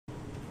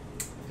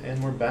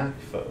And we're back,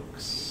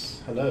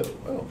 folks. Hello.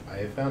 Oh,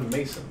 I found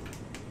Mason.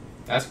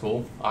 That's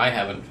cool. I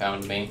haven't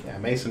found me. Yeah,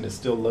 Mason is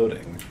still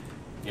loading.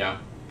 Yeah.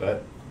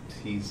 But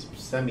he's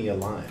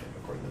semi-alive,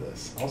 according to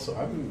this. Also,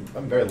 I'm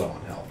very low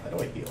on health. How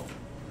do I heal?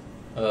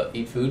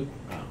 Eat food.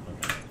 Oh,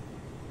 okay.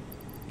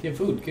 Give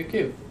food. Give.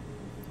 Food.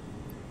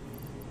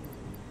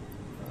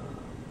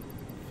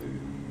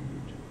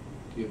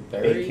 Give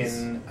berries.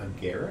 Bacon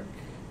agaric?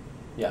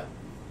 Yeah.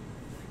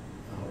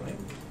 Alright.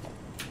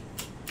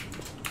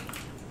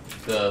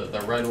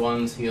 The red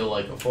ones heal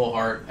like a full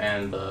heart,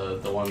 and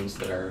the ones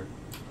that are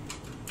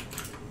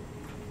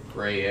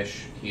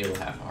grayish heal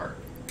half a heart.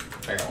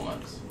 Barrel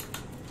nuts.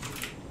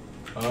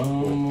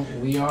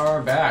 We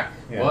are back.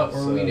 Yeah, what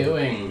were we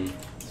doing?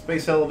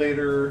 Space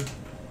elevator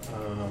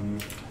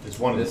is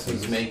one of the This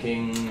things. is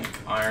making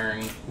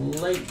iron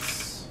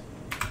plates.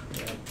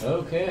 Yeah.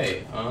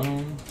 Okay.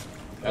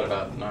 Got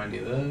about 90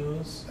 of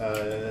those.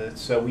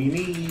 So we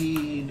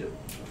need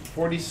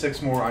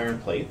 46 more iron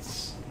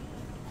plates.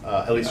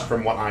 At least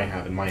from what I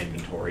have in my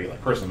inventory, like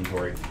personal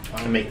inventory,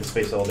 to make the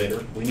space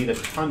elevator. We need a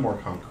ton more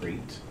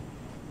concrete.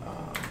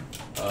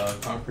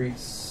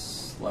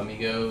 Concretes. Let me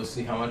go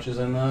see how much is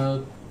in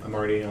the. I'm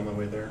already on my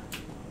way there.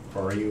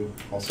 Or are you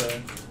also?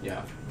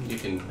 Yeah, you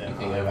can. Yeah, you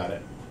can I go. got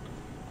it.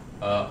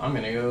 I'm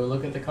gonna go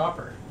look at the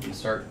copper and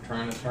start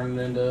trying to turn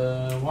it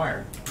into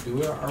wire.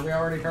 Are we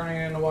already turning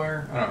it into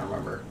wire? I don't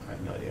remember. I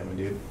have no idea, my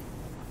dude.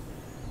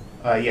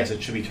 Yes,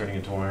 it should be turning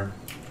into wire.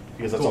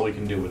 Because that's Cool. all we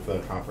can do with the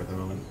copper at the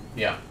moment.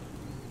 Yeah.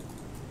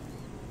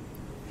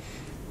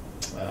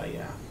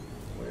 Yeah.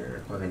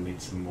 We're gonna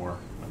need some more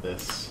of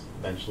this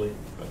eventually.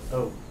 But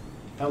oh,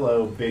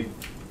 hello, big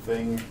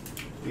thing.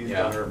 Please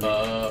don't hurt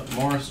me.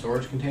 More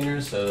storage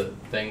containers so that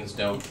things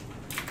don't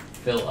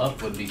fill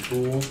up would be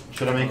cool.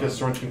 Should I make a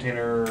storage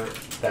container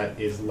that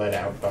is let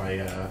out by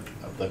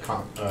the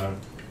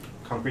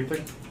concrete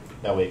thing?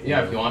 That way.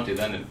 Yeah, if you want to,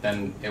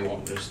 then it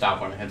won't just stop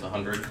when it hits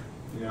 100.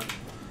 Yeah.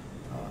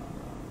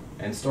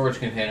 And storage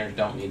containers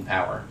don't need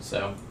power,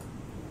 so.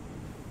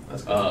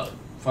 That's good.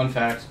 Fun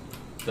fact: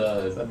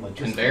 the logistics?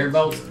 conveyor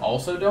belts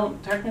also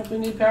don't technically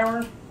need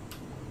power.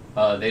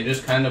 They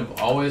just kind of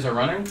always are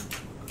running.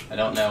 I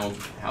don't know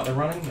how they're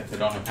running if they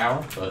don't have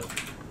power, but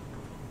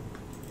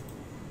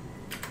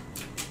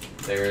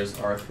there's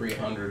our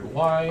 300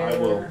 wire. I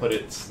will put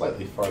it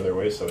slightly farther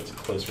away so it's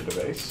closer to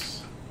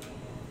base.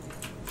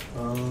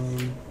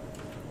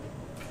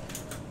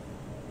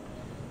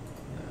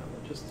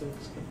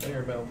 Logistics,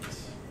 conveyor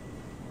belts.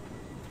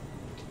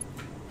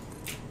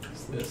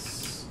 What's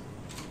this?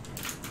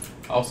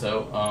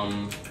 Also,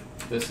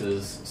 this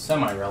is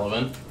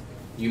semi-relevant.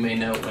 You may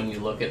note when you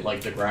look at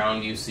like the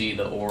ground, you see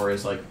the ore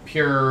is like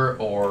pure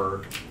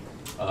or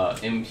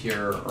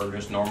impure or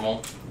just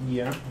normal.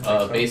 Yeah.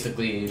 So.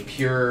 Basically, a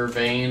pure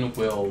vein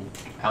will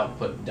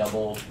output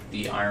double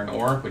the iron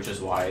ore, which is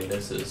why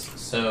this is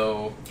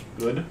so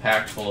Good.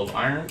 packed full of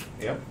iron.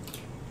 Yep.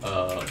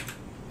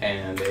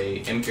 And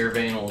a impure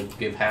vein will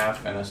give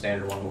half, and a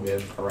standard one will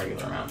give a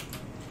regular amount.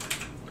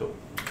 Cool.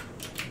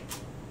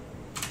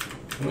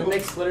 Can we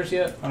make splitters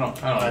yet? I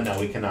don't know. No,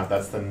 we cannot.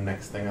 That's the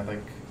next thing, I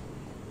think.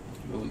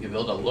 We could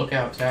build a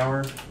lookout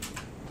tower.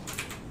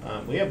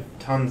 We have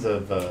tons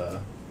of.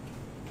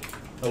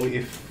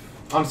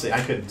 Honestly,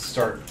 I could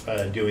start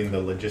doing the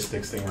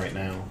logistics thing right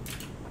now.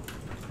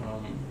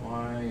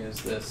 Why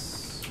is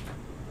this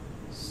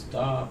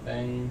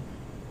stopping?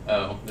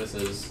 Oh, this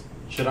is.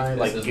 Should I This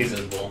like is give?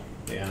 visible.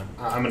 Yeah,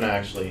 I'm gonna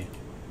actually.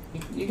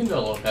 You can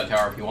build a lookout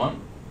tower if you want.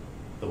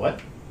 The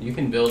what? You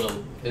can build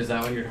a. Is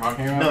that what you're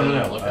talking about? No. Building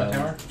a lookout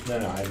tower.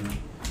 No. I'm.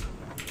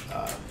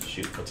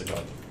 Shoot. What's it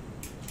called?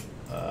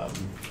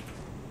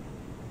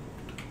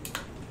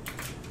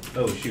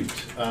 Oh shoot.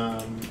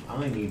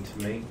 I need to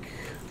make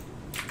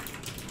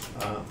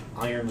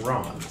iron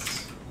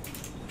rods.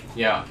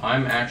 Yeah,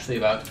 I'm actually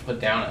about to put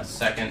down a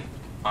second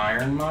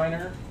iron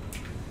miner,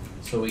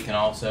 so we can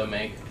also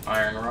make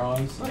iron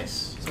rods.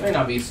 Nice. This may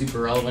not be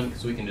super relevant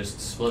because we can just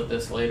split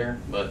this later,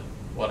 but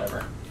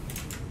whatever.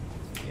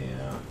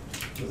 Yeah.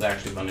 This is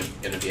actually going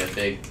to be a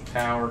big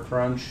power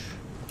crunch.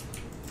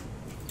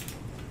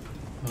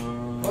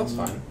 Well, that's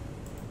fine.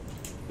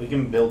 We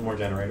can build more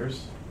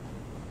generators.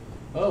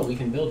 Oh, we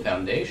can build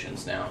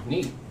foundations now.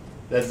 Neat.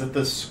 Is it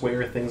the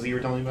square things that you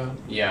were telling me about?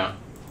 Yeah.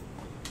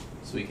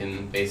 So we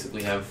can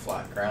basically have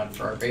flat ground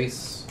for our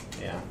base.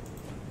 Yeah.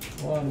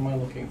 What am I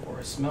looking for?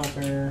 A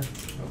smelter.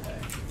 Okay.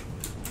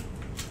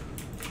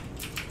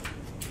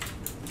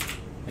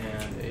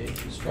 And a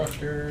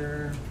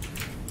constructor.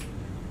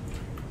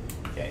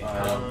 Okay.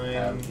 I don't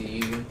have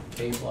the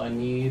cable I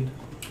need.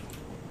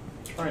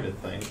 Trying to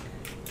think.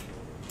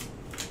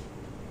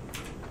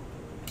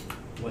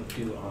 What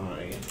do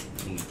I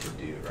need to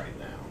do right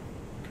now?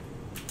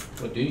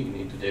 What do you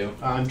need to do?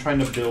 I'm trying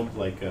to build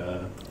like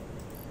a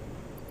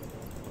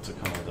what's it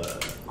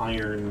called?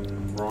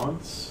 Iron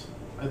rods,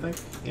 I think.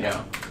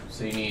 Yeah.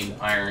 So you need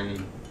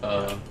iron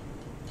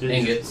Just-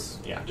 ingots.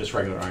 Yeah, just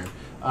regular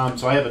iron.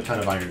 So I have a ton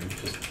of iron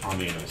just on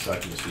me anyway, so I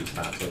can just use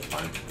that, so it's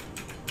fine.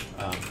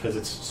 Because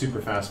it's super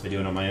fast if I do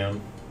it on my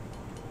own.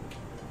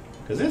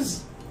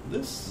 Because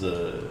This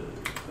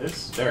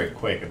is very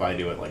quick if I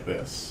do it like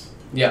this.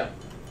 Yeah.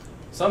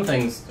 Some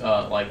things,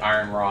 like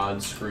iron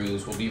rods,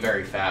 screws, will be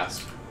very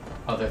fast.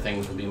 Other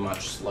things will be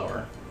much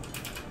slower.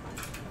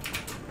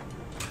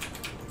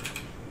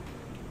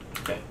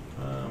 Okay.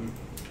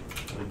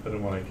 Let me put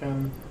in what I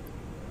can.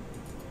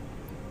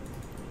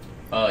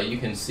 You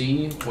can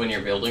see when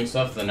you're building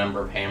stuff the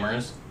number of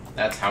hammers.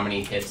 That's how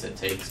many hits it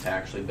takes to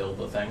actually build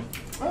the thing.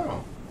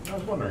 Oh, I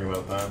was wondering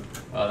about that.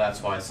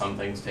 That's why some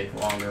things take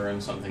longer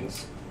and some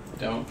things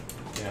don't.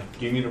 Yeah.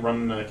 Do you need to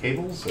run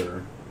cables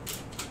or?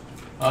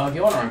 If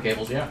you want to run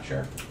cables, yeah,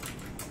 sure.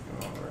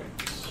 All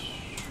right.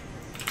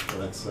 So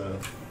that's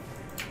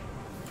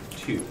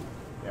 2.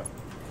 Yep.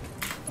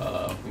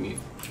 We need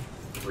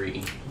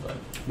 3, but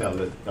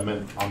No, I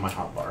meant on my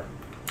hotbar.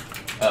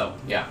 oh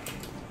yeah.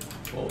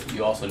 Well,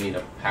 you also need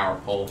a power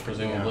pole,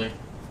 presumably. Yeah.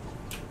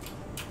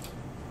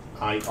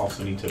 I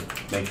also need to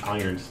make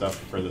iron stuff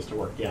for this to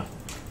work. Yeah.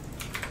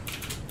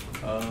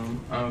 I'm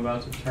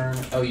about to turn.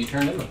 Oh, you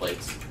turned in the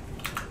plates.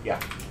 Yeah.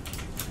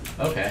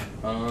 Okay.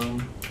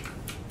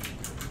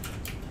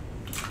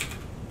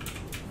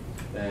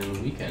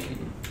 Then we can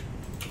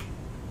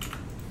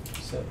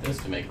set this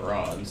to make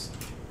rods,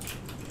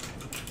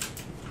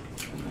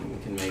 and then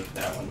we can make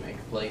that one make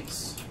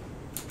plates.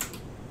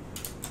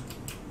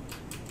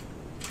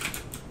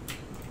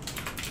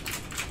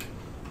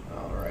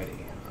 Alrighty.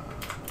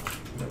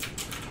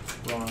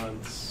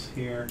 Rods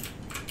here.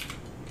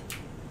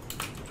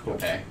 Cool.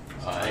 Okay.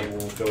 So I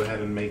will go ahead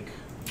and make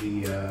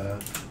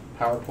the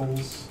power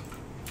poles.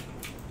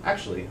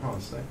 Actually, hold on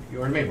a sec. You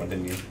already made one,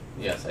 didn't you?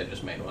 Yes, I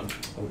just made one.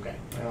 Okay.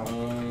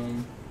 Well,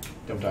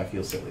 don't I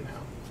feel silly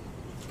now?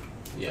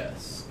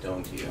 Yes,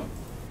 don't you?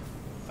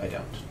 I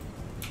don't.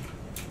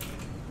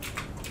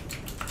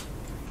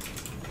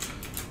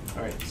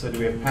 Alright, so do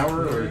we have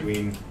power or do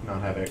we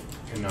not have it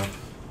enough?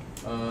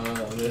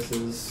 This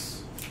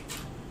is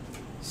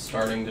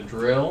starting to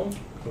drill.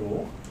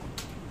 Cool.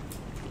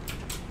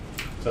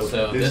 So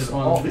this this is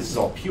one-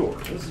 all pure.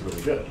 This is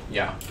really good.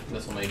 Yeah,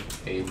 this will make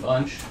a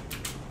bunch.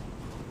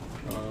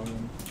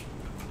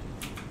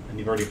 And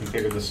you've already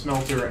configured the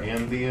smelter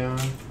and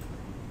the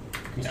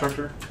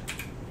constructor?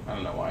 I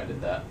don't know why I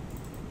did that.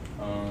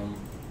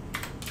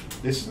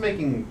 This is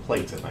making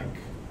plates, I think.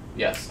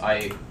 Yes,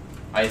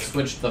 I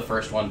switched the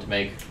first one to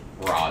make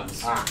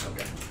rods Ah,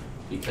 okay.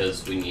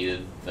 because we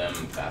needed them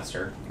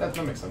faster. That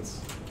makes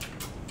sense.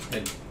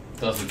 It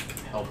doesn't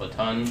help a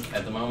ton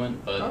at the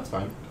moment, but That's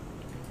fine.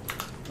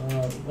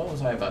 what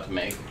was I about to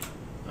make?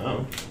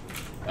 Oh.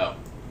 Oh,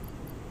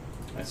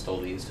 I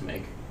stole these to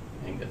make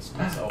ingots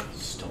myself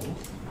Stole?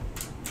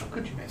 How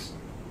could you, Mason?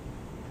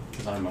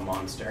 because I'm a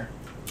monster.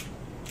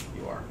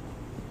 You are.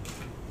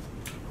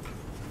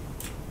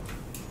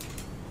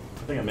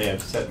 I think I may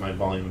have set my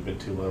volume a bit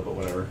too low, but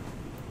whatever.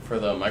 For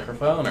the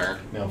microphone or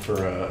No,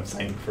 for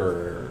saying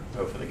for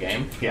for the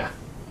game? yeah.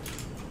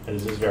 It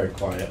is very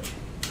quiet.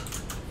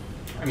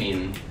 I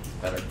mean,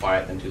 better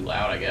quiet than too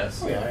loud, I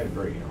guess. Oh yeah, I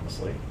agree,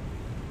 honestly.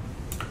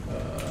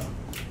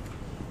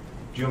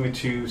 Do you want me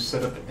to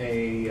set up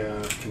a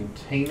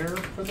container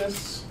for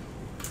this?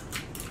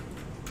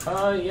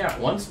 Yeah,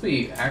 once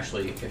we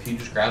actually, if you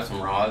just grab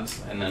some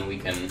rods and then we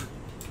can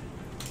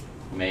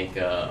make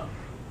a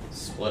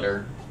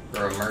splitter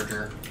or a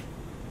merger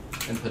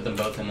and put them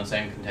both in the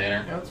same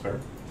container. Yeah, that's fair.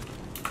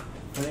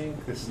 I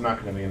think this is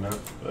not going to be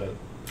enough, but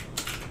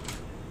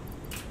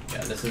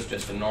Yeah, this is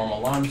just a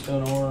normal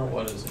limestone ore.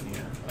 What is in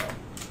here?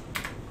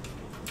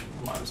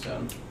 Oh,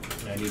 limestone.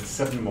 I need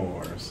 7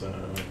 more, so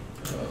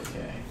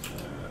Okay.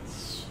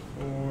 that's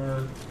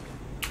 4.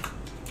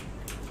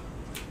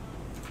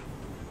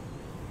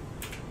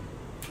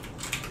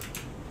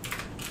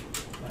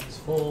 That's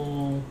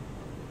full.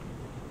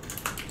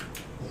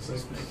 This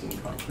is making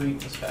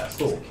concrete as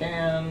fast as Cool. it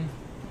can.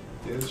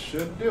 This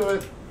should do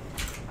it.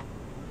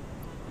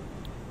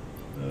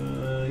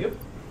 Yep.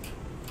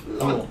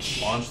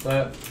 Launch. Launch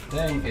that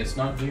thing. It's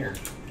not here.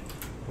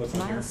 What's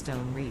on here?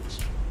 Milestone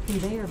reached.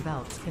 Conveyor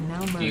belts can now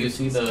merge. Do you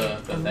see the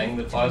thing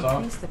that flies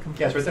off?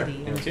 Yeah, it's right there. The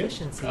You don't see it?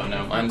 efficiency Oh no,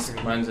 of mine's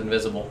factory.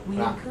 invisible. We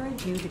Ah.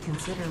 encourage you to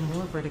consider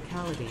more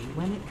verticality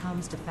when it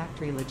comes to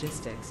factory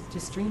logistics to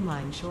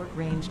streamline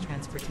short-range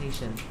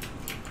transportation.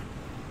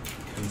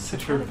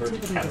 Consider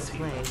Productivity verticality.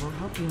 display will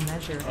help you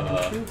measure and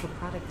improve the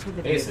productivity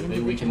of Basically,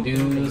 we can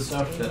individual do the buildings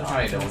stuff to that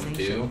I don't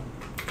organization.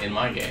 do in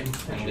my game,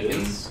 and we Which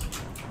can is?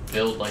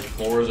 build like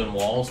floors and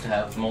walls to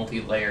have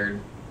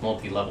multi-layered,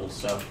 multi-level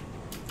stuff.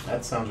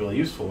 That sounds really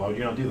useful. Why would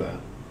you not do that?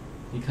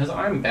 Because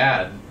I'm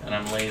bad and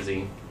I'm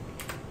lazy.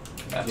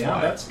 That's yeah,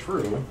 why. that's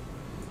true.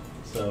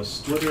 So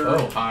splitter.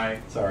 Oh,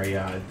 hi. Sorry,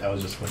 yeah, I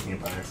was just clicking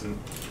it by accident.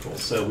 Cool.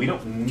 So we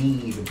don't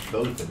need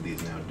both of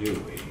these now, do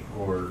we?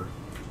 Or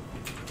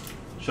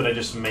should I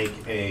just make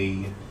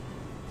a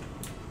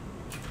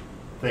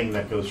thing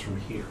that goes from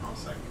here? Hold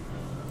on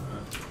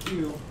a sec.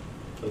 Two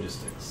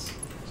logistics.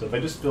 So if I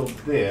just build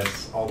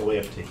this all the way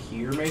up to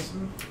here,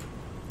 Mason,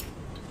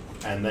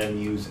 and then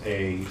use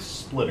a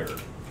splitter,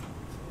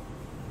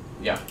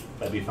 Yeah.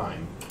 that'd be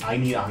fine. I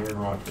need iron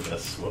rod for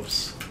this.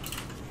 Whoops.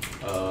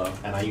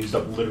 And I used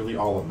up literally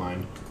all of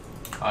mine.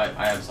 I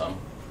have some.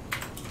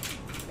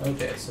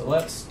 Okay, so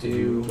let's Do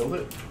you do. build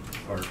it?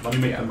 Or let me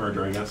make Yeah. the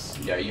merger, I guess.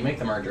 Yeah, you make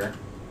the merger.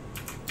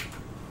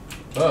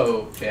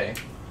 Oh, okay.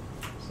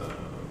 So,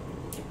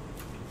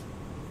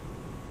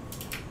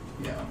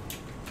 Yeah.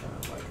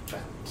 like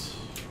that,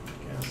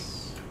 I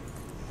guess.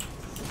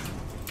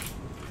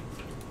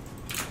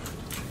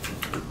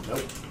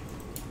 Nope.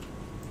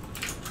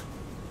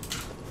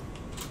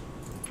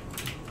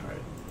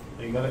 Alright.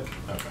 You got it?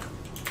 Okay.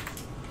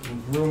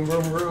 Room,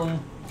 room,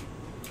 room.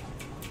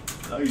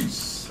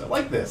 Nice. I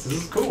like this. This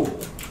is cool.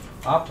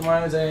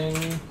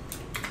 Optimizing.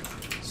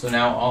 So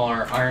now all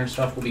our iron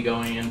stuff will be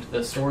going into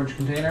the storage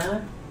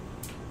container.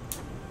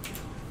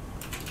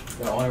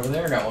 Got one over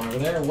there, got one over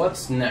there.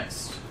 What's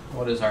next?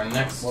 What is our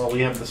next? Well, we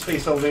have the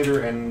space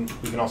elevator, and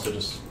we can also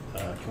just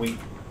can we?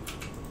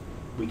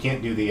 We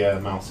can't do the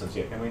mouse sense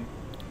yet, can we?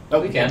 Oh,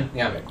 we can.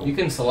 Yeah, Okay, cool. you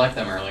can select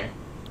them earlier.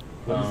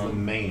 What is the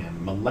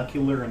man?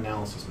 Molecular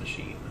analysis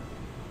machine.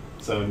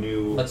 So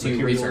new Lets you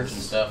materials, research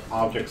and stuff.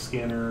 Object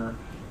scanner,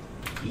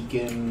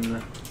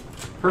 beacon,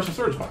 personal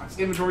storage box,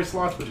 inventory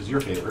slots, which is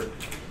your favorite.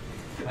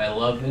 I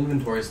love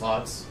inventory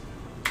slots.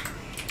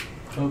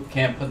 Oh,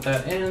 can't put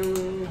that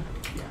in.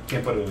 Yeah,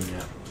 can't put it in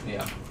yet.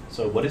 Yeah.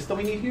 So what is that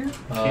we need here?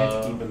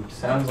 Can't even.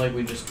 Sounds like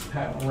we just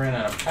ran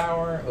out of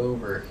power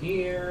over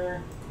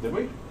here. Did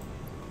we?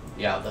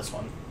 Yeah, this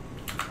one.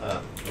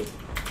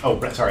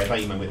 Sorry. I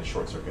thought you meant we had a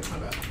short circuit. My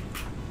bad.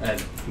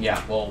 And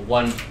yeah, well,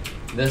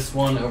 this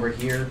one over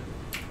here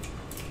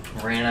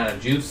ran out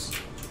of juice,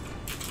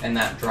 and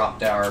that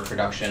dropped our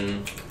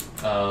production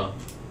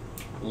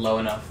low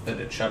enough that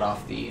it shut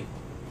off the.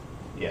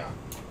 Yeah,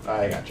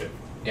 I got you.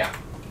 Yeah.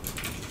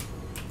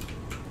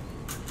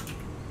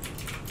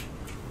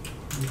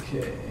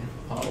 Okay,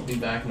 I'll be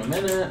back in a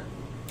minute.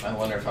 I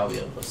wonder if I'll be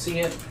able to see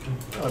it.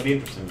 Oh, that'd be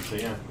interesting to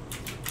see. Yeah.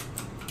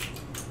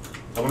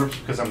 I wonder if it's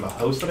because I'm the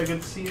host that I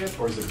could see it,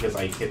 or is it because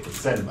I hit the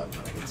send button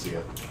that I can see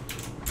it?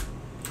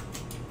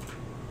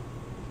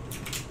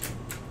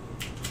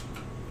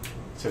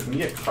 So can you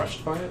get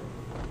crushed by it?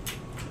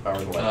 If I were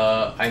to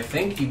like... I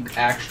think you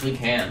actually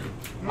can.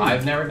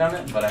 I've never done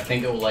it, but I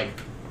think it will like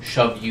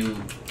shove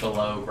you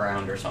below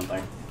ground or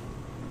something.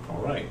 All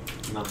right,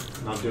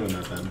 not doing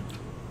that then.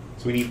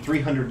 So we need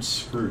 300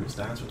 screws.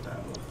 That's what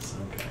that was.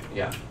 Okay.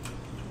 Yeah.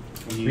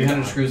 We need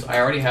 300 screws. I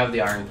already have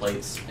the iron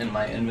plates in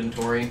my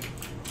inventory.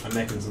 I'm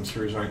making some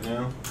screws right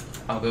now.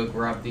 I'll go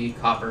grab the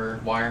copper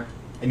wire.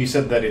 And you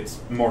said that it's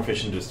more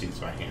efficient just to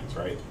use my hands,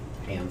 right?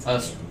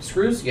 Hands.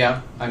 Screws,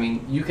 yeah. I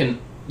mean, you can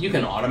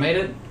automate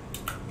it.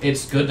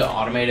 It's good to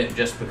automate it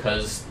just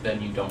because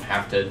then you don't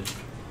have to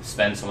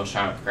spend so much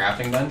time at the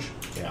crafting bench.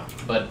 Yeah.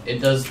 But it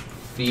does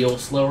feel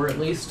slower at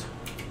least.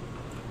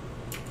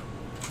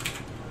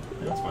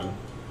 Yeah, that's fine.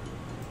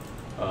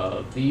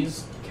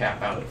 These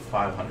cap out at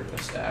 500 a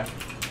stack.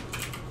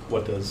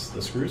 What does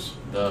the screws?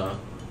 The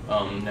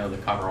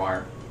copper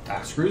wire.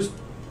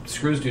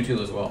 Screws do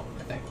too as well,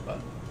 I think. But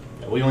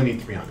Yeah, we only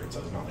need 300, so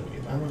it's not like we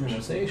need that much.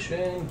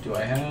 organization. Do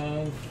I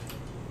have?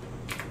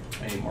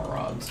 I need more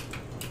rods.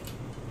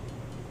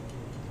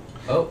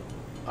 Oh,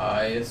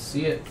 I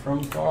see it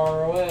from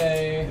far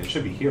away. It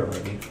should be here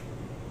already.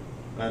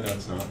 No,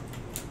 it's not.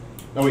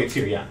 No, wait, it's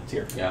here. Yeah, it's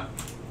here. Yeah,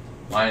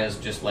 mine is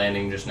just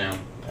landing just now.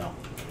 No.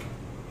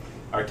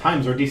 Our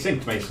times are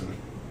desynced, Mason.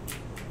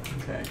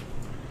 Okay.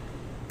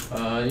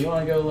 You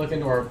want to go look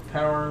into our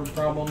power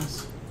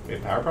problems? We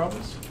have power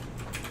problems?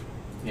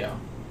 Yeah.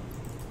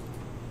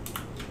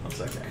 1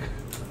 second.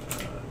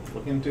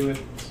 Look into it.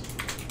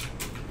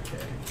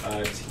 Okay.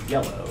 It's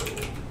yellow,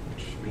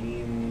 which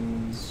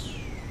means...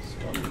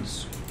 Stone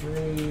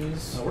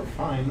screws. No, we're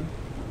fine.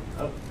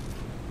 Oh,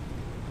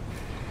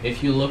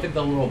 If you look at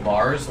the little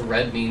bars,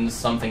 red means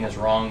something is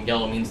wrong,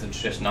 yellow means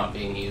it's just not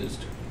being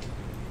used.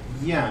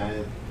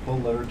 yeah, pull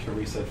lever to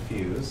reset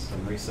fuse.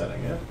 I'm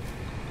resetting it.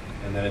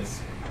 And then it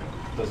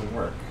doesn't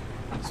work.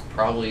 It's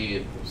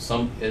probably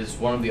is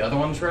one of the other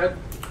ones red?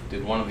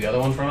 Did one of the other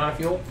ones run out of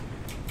fuel?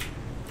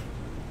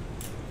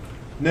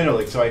 No,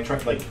 like, so I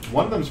tried, like,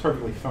 one of them's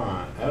perfectly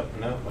fine. Oh,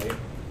 no, wait.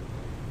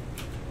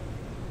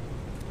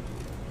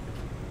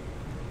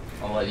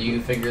 I'll let you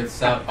figure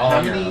this out all How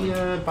on your many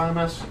own.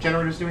 biomass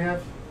generators do we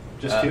have?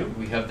 Just two?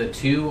 We have the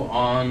two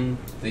on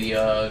the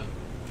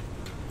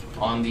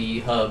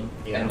hub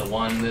Yeah. and the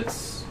one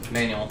that's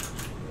manual.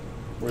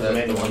 Where's the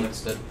manual one one?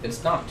 that's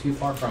it's not too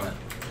far from it.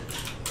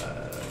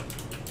 Uh,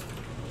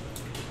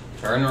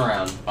 Turn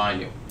around,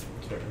 behind you.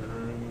 turn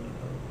around.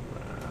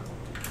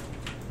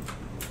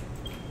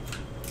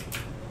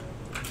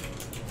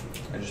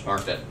 I just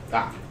marked it.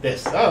 Ah,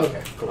 this. Oh,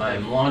 okay, cool.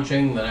 I'm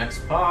launching the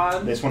next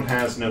pod. This one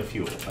has no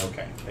fuel.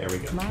 Okay, there we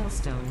go.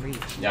 Milestone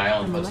reached. Yeah, I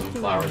only The put some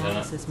molecular flowers in it.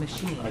 analysis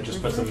machine, I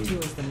just put referred some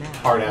to as the MAP,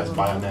 hard-ass will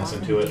allow biomass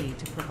into it. R&D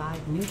to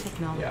provide new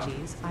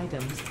technologies,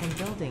 items, and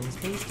buildings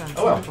based on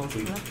Oh well, samples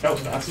collected that was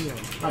in the fast.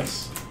 field.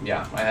 Nice.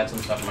 Yeah, I had some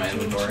stuff in my To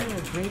inventory. ensure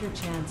a greater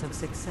chance of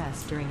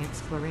success during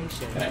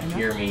exploration, Kinda an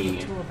hear me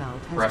updated tool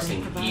belt has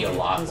pressing been E a provided,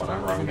 lot as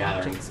whenever well as I'm an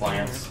gathering object scanner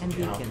plants. and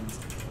Yeah. beacons.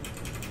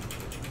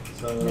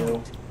 So,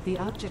 Note: The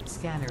object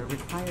scanner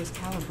requires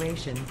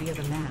calibration via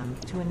the MAM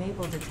to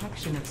enable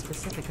detection of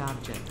specific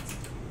objects.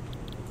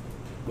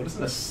 What is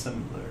an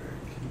assembler?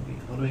 Can be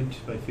automated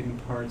by feeding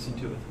parts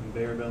into it with a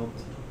conveyor belt.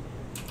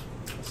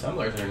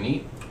 Assemblers are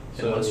neat.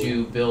 It So- lets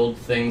you build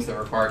things that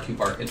require two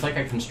parts. It's like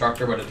a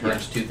constructor, but it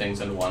turns two things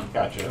into one.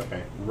 Gotcha,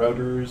 okay.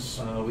 Rotors,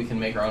 We can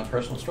make our own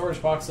personal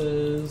storage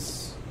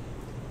boxes.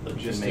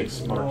 logistics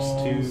make parts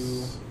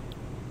walls.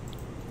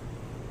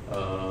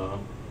 2.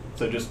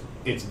 So just,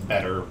 it's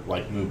better,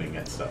 like, moving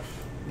at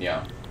stuff.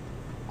 Yeah.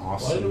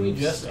 Awesome. What did we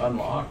just stuff.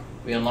 unlock?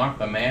 We unlocked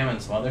the MAM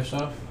and some other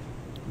stuff.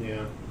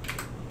 Yeah.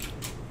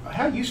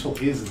 How useful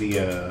is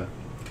the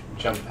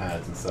jump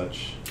pads and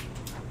such?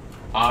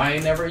 I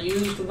never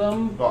used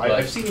them. Well, but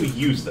I've seen you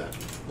use them.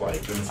 Like,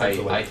 in the sense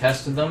of, I like,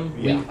 tested them.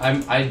 Yeah.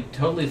 I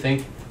totally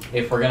think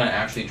if we're gonna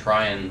actually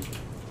try and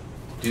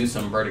do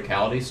some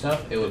verticality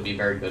stuff, it would be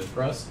very good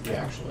for us.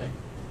 Yeah. Actually,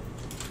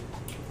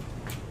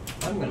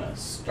 I'm gonna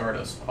start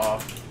us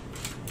off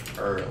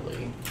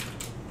early.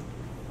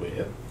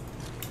 with.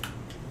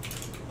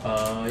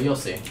 You'll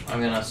see.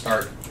 I'm gonna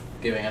start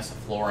giving us a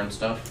floor and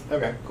stuff.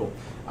 Okay, cool.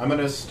 I'm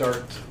gonna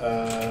start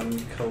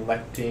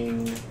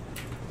collecting.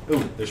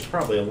 Ooh, there's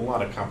probably a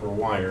lot of copper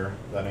wire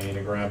that I need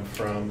to grab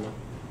from.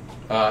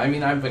 I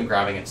mean, I've been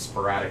grabbing it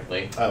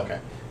sporadically. Oh, okay,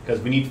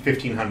 because we need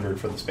 1,500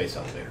 for the space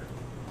elevator.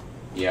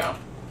 Yeah.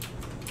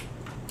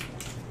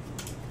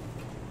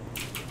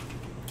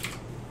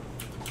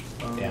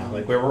 Yeah,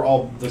 like where we're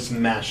all just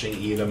mashing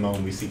E the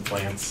moment we see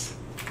plants.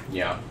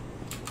 Yeah.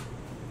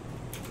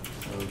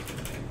 Okay.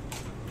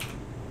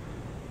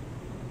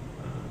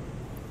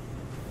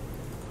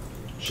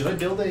 Should I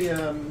build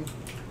a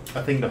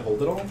thing to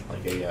hold it all?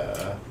 Like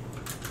a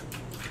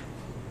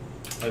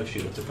oh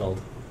shoot, what's it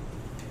called?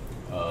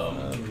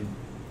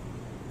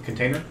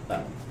 Container?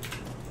 That one.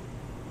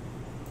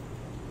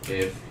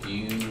 If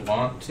you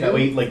want to.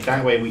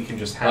 That way we can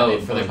just have Oh, it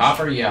for the bunch.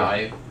 copper?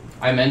 Yeah,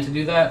 I meant to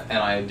do that, and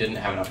I didn't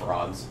have enough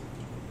rods.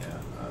 Yeah,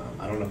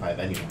 I don't know if I have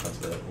any more rods,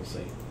 but we'll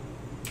see.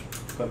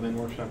 Equipment,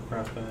 workshop,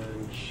 craft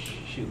bench.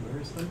 Shoot,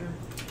 where is Thunder?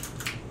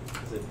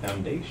 Is it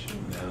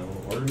foundation? No.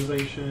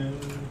 Organization.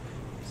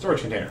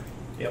 Storage container.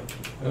 Yep.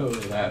 Oh,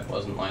 that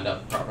wasn't lined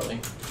up properly.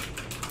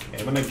 Okay,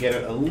 I'm gonna get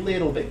it a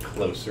little bit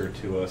closer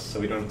to us so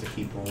we don't have to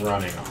keep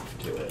running off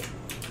to it.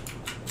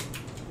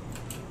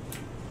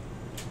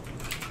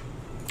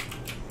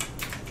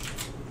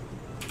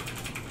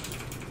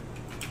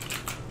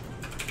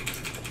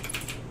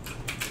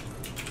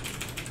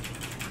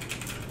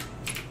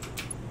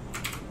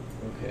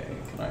 Okay,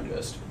 can I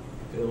just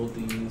build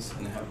these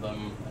and have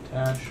them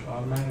attach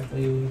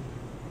automatically?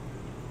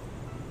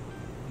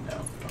 No,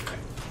 okay.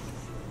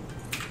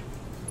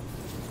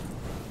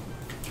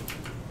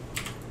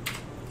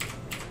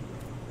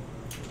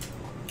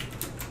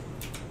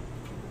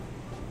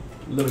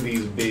 Look at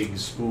these big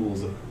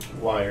spools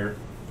of wire.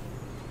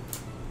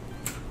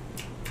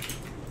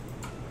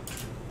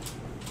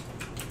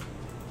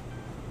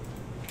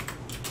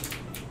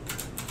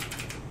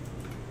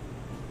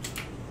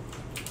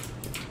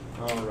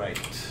 Alright.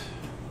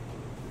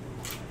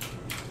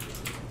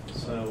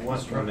 So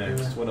what's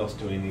next? What else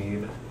do we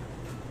need?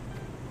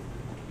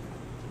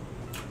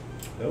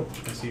 Oh,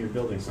 I see you're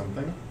building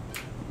something.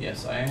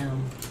 Yes, I am.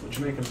 What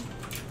you making?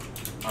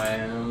 I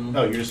am.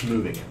 Oh, you're just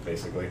moving it,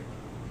 basically.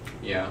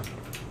 Yeah.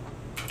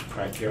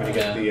 Alright, do you want to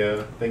get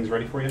the things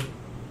ready for you?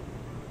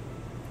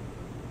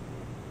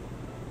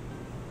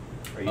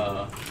 Are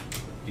you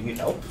do you need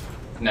help?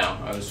 No,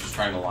 I was just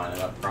trying to line it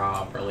up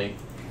properly.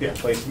 Yeah,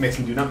 please,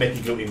 Mason, do not make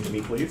it go into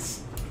me,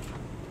 please.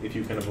 If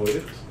you can avoid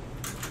it.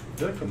 I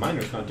feel like the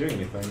miner's not doing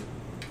anything.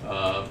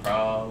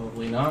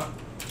 Probably not.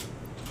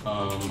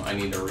 I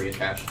need to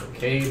reattach the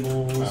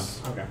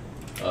cables. Oh, okay.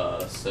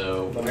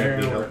 So Let where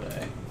me were help.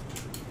 they?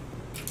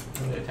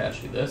 Were they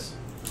attached to this?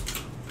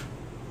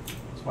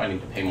 So I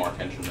need to pay more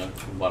attention to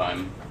what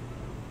I'm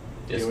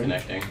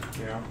disconnecting.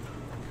 Yeah,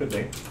 could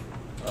be.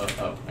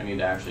 Oh, I need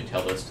to actually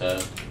tell this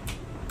to.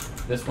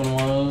 This one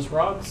was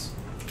rods?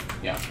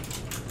 Yeah.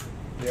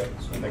 Yep,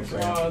 This one thanks,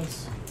 was Ryan.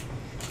 rods.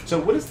 So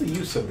what is the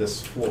use of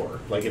this floor?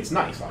 Like, it's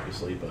nice,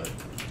 obviously, but...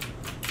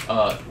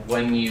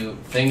 When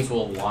things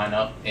will line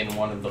up in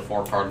one of the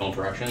four cardinal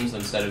directions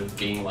instead of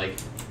being like,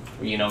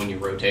 you know, when you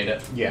rotate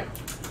it. Yeah.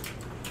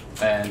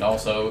 And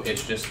also,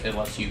 it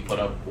lets you put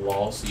up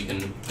walls so you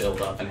can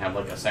build up and have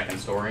like a second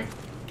story.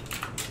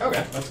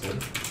 Okay, that's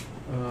good.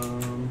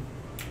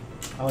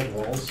 I like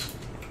walls.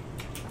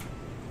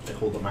 They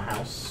hold up my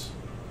house.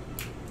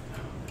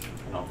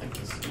 I don't think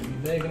this is going to be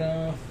big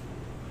enough.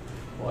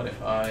 What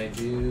if I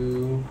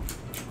do...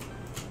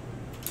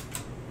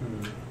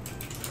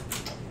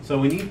 So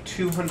we need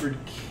 200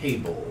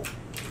 cable,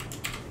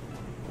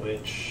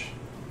 which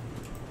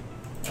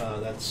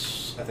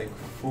that's I think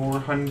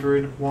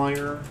 400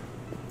 wire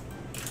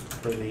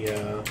for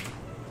the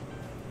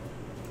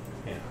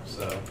yeah.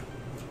 So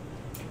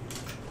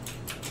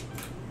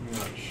I'm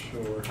not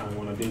sure how I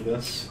want to do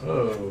this.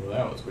 Oh,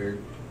 that was weird.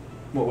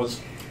 What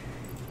was?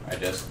 I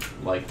just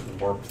like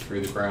warped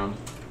through the ground.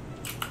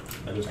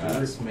 I just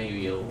That's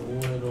maybe a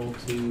little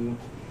too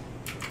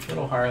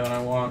little higher than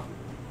I want.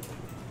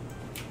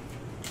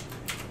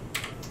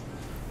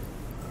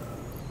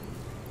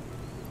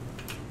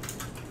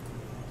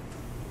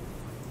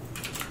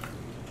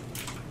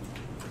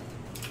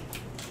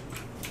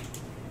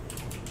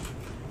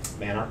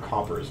 Man, our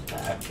copper is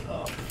backed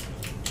up.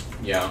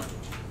 Yeah.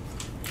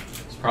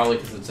 It's probably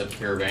because it's a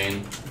pure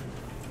vein.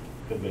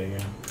 Could be,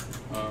 yeah.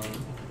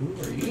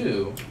 Who are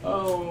you?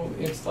 Oh,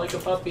 it's like a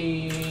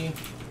puppy.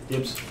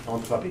 Dibs, I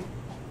want the puppy.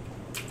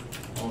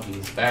 Oh,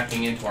 he's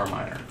backing into our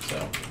miner,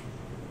 so.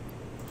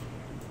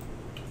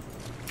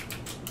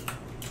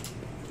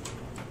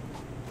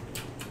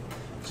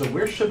 So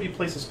where should you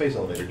place a space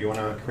elevator? Do you want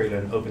to create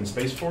an open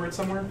space for it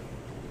somewhere?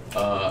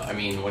 I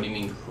mean, what do you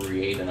mean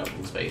create an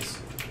open space?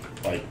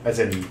 Like, as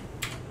in,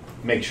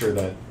 make sure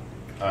that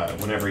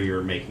whenever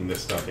you're making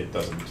this stuff, it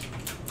doesn't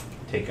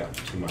take up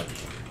too much.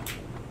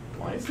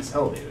 Why is this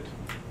elevated?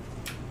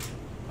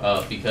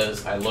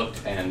 Because I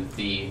looked and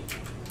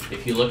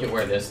if you look at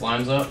where this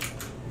lines up,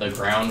 the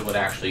ground would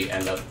actually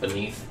end up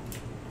beneath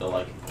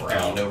the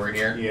ground over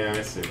here. Yeah,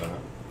 I see that.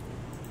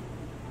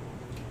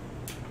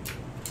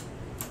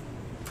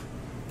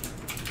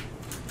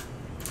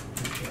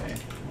 Okay,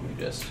 let me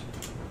just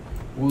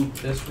whoop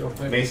this real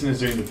quick. Mason is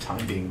doing the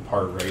tidying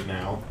part right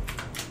now.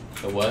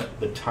 The what?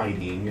 The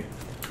tidying.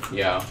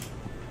 Yeah.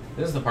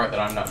 This is the part that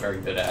I'm not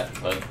very good at,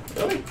 but...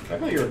 Really? I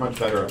thought you were much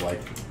better at,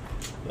 like,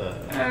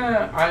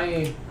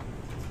 the...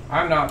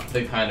 I'm not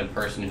the kind of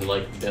person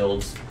who,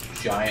 builds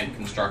giant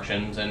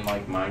constructions in,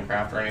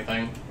 Minecraft or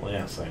anything. Well,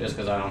 yeah, same. Just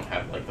because I don't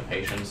have, the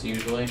patience,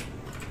 usually.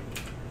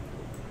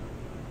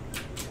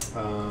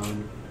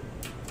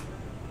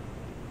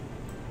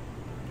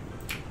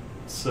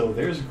 So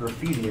there's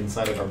graffiti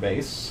inside of our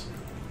base.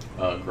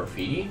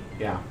 Graffiti?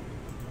 Yeah.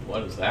 What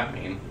does that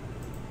mean?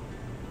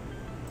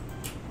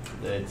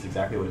 It's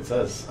exactly what it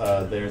says.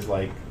 There's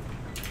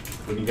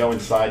when you go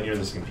inside,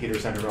 there's a computer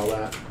center and all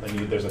that,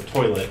 then there's a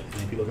toilet,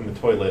 and if you look in the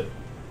toilet,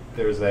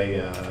 there's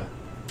a,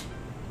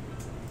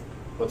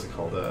 what's it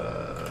called,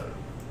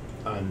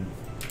 an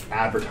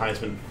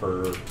advertisement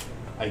for,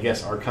 I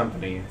guess, our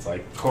company. It's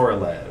like,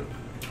 Korolev,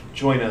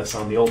 join us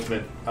on the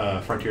ultimate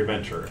frontier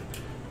adventure.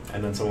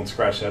 And then someone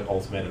scratched out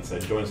ultimate and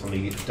said, join us on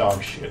the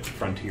dog shit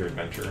frontier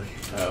adventure.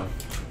 Oh.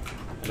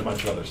 And a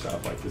bunch of other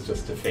stuff, it's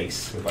just a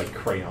face with,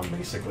 crayon,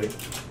 basically.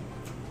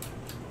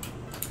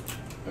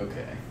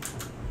 Okay.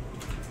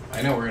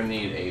 I know we're going to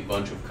need a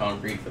bunch of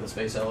concrete for the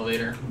space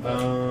elevator.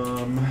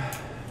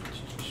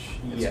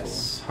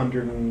 Yes.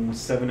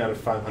 107 out of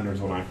 500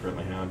 is what I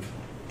currently have.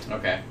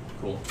 Okay,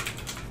 cool.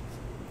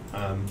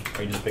 Are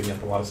you just picking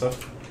up a lot of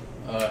stuff?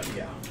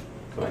 Yeah.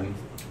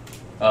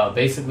 Cool.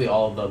 Basically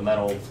all of the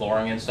metal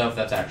flooring and stuff,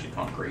 that's actually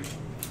concrete.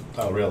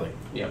 Oh, really?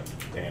 Yep.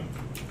 Damn.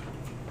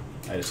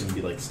 I assume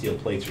it'd be steel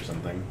plates or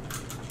something.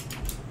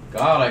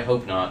 God, I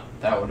hope not.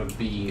 That would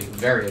be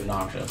very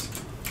obnoxious.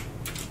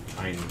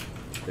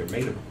 They're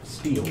made of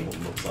steel,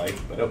 it looks like,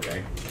 but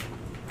okay.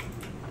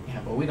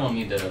 Yeah, but we don't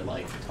need to,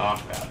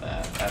 talk about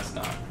that. That's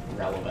not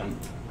relevant.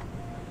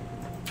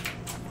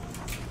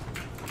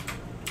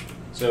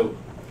 So,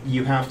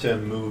 you have to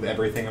move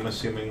everything, I'm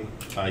assuming?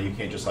 You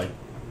can't just,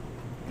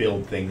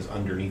 build things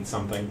underneath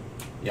something?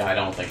 Yeah, I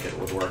don't think it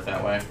would work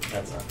that way.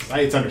 That sucks.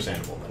 It's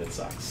understandable, but it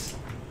sucks.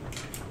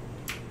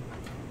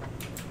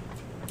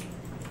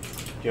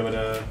 Do you want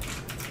me to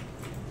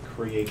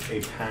create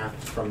a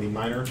path from the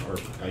miner, or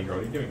you're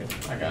already doing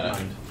it? I got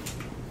it.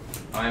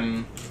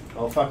 Mind.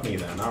 Oh, fuck me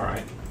then. All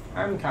right.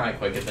 I'm kind of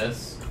quick at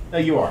this. No,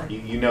 you are.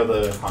 You know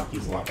the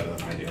hotkeys a lot better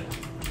than I do.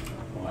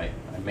 Well, I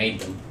made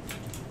them.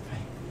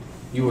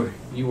 You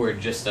were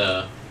just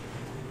I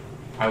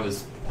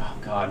was. Oh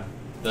God.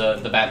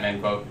 The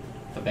Batman quote.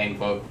 The Bane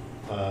quote.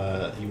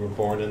 You were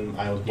born and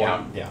I was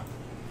born. Yeah.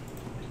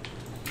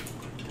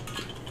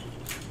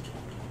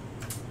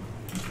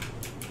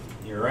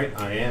 You're right.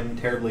 I am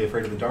terribly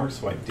afraid of the dark,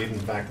 so I did in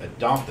fact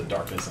adopt the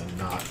darkness and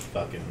not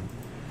fucking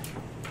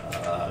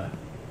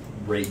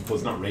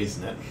was not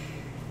raised in it.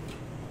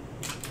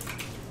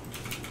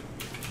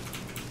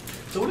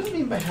 So what does it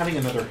mean by having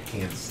another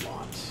hand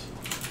slot?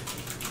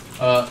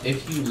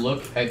 If you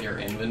look at your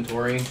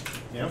inventory,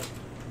 Yep.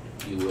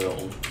 you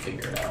will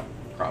figure it out,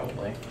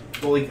 probably.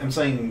 Well, I'm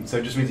saying, so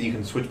it just means that you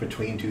can switch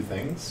between two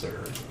things,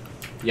 or?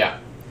 Yeah.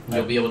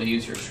 You'll be able to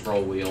use your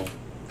scroll wheel.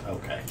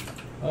 Okay.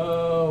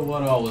 Oh,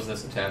 what all was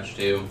this attached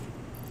to?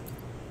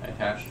 I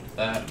attached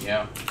that,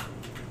 yeah.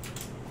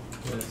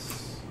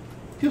 This.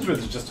 Feels weird,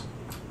 it's just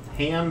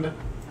hand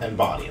and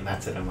body, and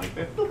that's it. I'm like,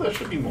 there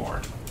should be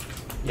more.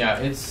 Yeah,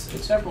 it's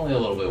definitely a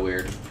little bit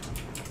weird.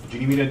 Do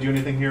you need me to do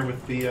anything here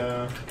with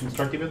the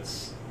constructive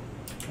bits?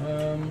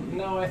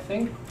 No, I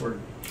think we're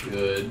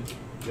good.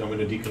 Do you want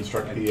me to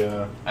deconstruct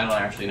the, I don't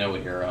actually know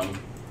what you're,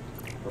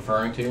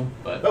 referring to,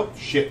 but... Oh,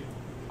 shit.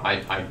 I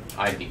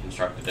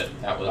deconstructed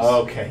it. That was...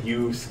 Okay,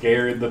 you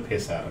scared the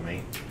piss out of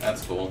me.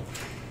 That's cool.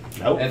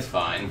 Nope. It's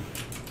fine.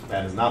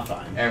 That is not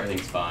fine.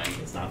 Everything's fine.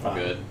 It's not We're fine.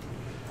 good.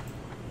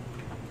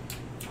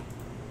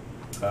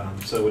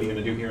 So what are you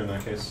going to do here in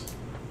that case?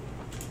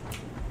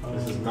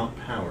 This is not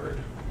powered.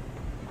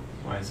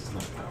 Why is this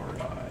not powered?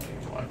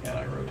 Why can't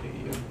I rotate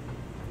you?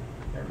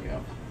 There we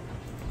go.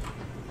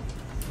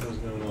 What's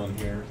going on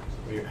here?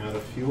 Are you out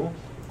of fuel?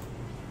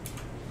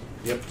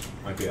 Yep,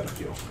 might be out of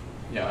fuel.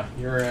 Yeah,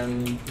 you're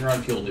on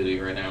fuel duty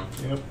right now.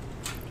 Yep.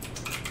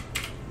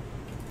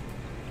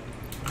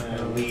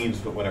 Leaves,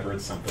 but whatever,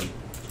 it's something.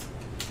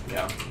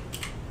 Yeah.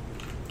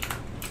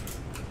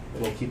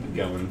 It'll keep it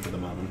going for the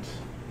moment.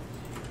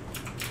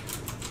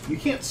 You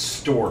can't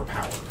store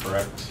power,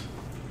 correct?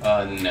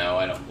 No,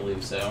 I don't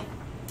believe so.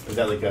 Is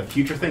that like a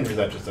future thing, or is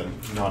that just a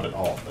not at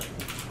all thing?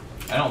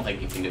 I don't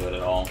think you can do it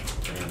at all.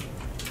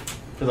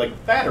 Because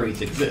like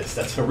batteries exist.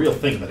 That's a real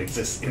thing that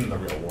exists in the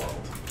real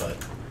world. But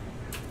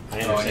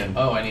I understand.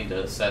 I need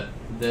to set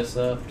this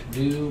up to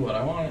do what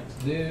I want it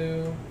to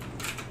do.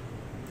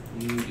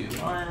 You do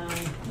iron.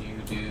 You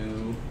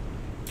do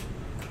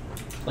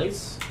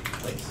place.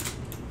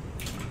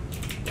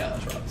 Yeah,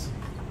 that's rods.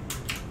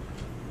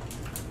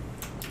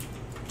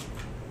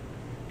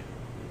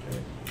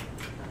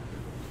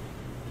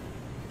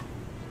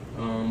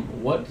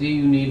 What do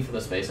you need for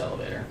the space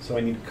elevator? So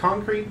I need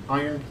concrete,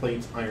 iron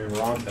plates, iron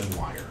rods, and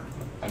wire.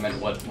 I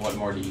meant what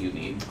more do you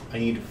need? I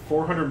need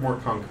 400 more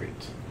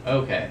concrete.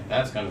 Okay,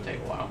 that's going to take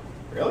a while.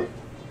 Really?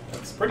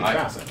 That's pretty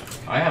fast, I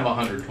think. I have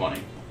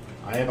 120.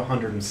 I have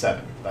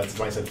 107. That's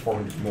why I said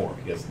 400 more,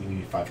 because you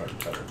need 500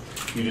 better.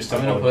 You just I'm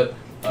took going to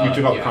put... you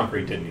took all the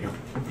concrete, didn't you?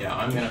 Yeah,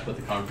 I'm going to put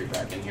the concrete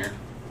back in here.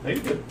 No,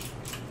 you did.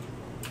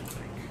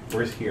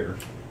 Where's here?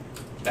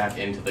 Back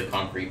into the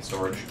concrete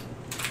storage.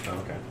 Oh,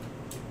 okay.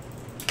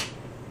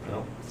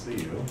 Well, see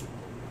you.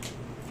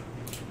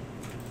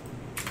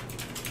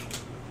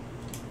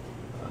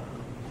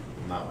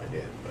 No, I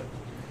did,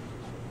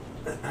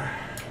 but...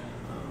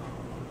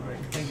 I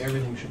think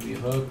everything should be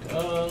hooked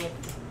up.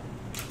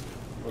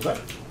 What's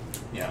that?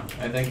 Yeah,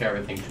 I think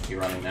everything should be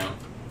running now.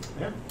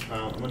 Yeah,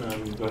 I'm going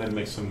to go ahead and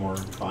make some more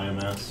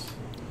biomass.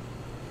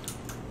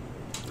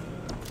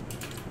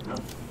 No.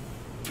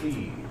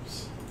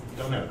 Leaves.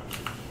 Don't have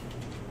enough.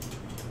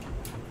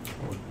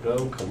 We'll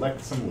go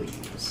collect some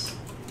leaves.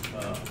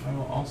 I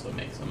will also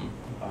make some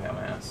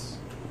biomass.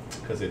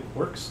 Because it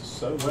works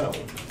so well.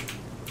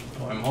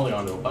 Oh, I'm holding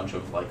on to a bunch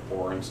of like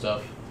ore and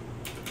stuff.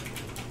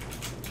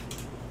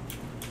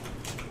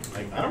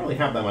 Like, I don't really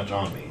have that much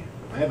on me.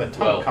 I have a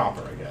ton of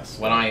copper, I guess.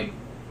 When I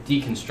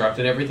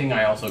deconstructed everything,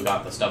 I also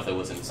got the stuff that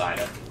was inside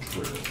it.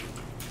 True.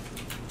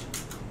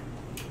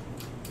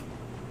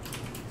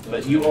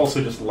 But you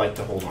also just like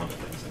to hold on to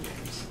things in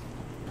games.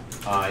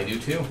 I do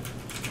too.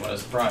 What a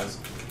surprise.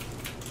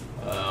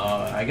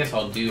 I guess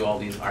I'll do all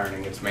these iron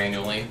ingots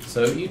manually.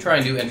 So you try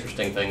and do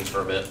interesting things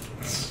for a bit.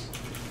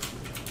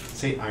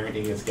 Say iron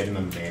ingots, getting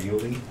them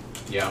manually?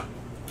 Yeah.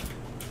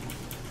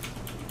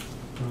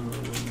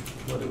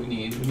 What do we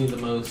need? We need the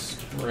most.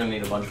 We're going to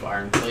need a bunch of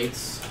iron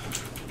plates.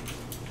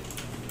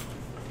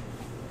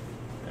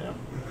 Yeah.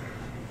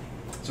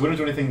 So we don't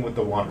do anything with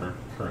the water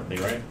currently,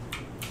 right?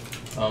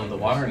 The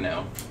water,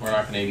 no. We're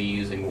not going to be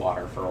using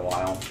water for a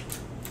while.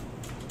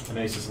 I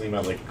know you said something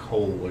about like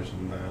coal or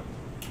something like that.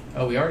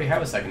 Oh, we already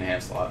have a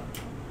second-hand slot.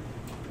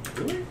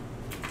 Really?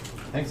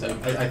 I think so.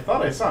 I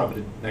thought I saw,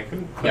 but I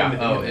couldn't put Yeah,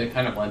 it in. it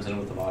kind of blends in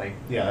with the body.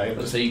 Yeah.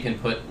 So you can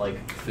put,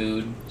 like,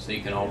 food, so you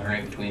can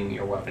alternate between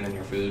your weapon and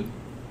your food.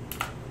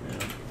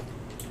 Yeah.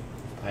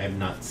 I have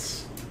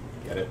nuts.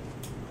 Get it?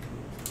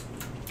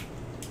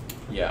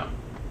 Yeah.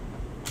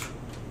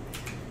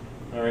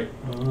 Alright.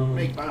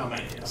 Make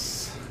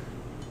biomass.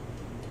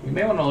 We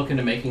may want to look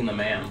into making the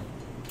MAM.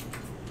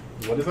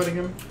 What is that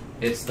again?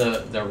 It's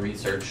the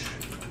research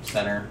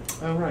center.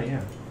 Oh, right,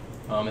 yeah.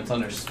 It's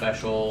under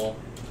special.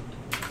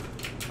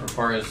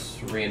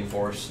 Requires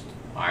reinforced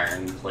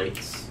iron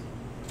plates.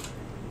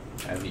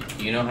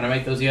 Do you know how to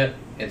make those yet?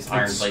 It's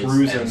iron plates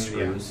screws and and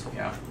screws.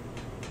 Yeah.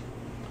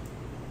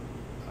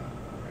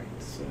 Alright,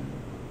 so...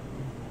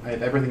 I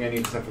have everything I need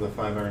except for the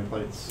 5 iron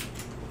plates.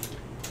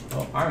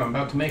 Well, I'm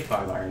about to make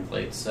 5 iron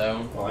plates,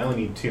 so... Well, I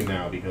only need 2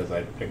 now because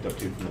I picked up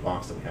 2 from the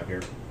box that we have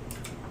here.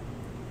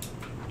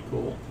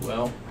 Cool.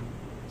 Well...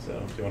 So,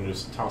 do you want to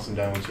just toss them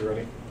down once you're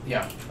ready?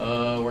 Yeah.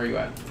 Where are you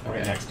at?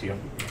 Right next to you.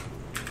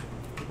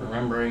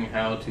 Remembering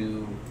how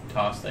to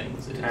toss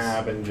things is...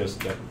 Tab and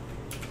just...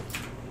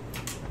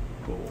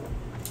 Cool.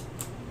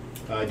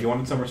 Do you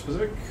want it somewhere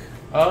specific?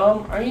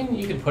 I mean,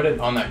 you could put it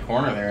on that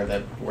corner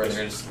there where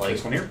there's, like...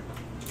 This one here?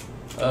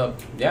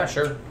 Yeah,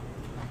 sure.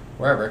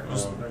 Wherever.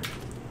 Just Right.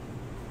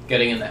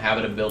 getting in the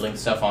habit of building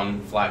stuff on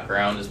flat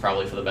ground is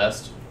probably for the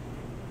best.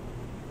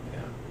 Yeah,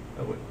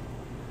 that would...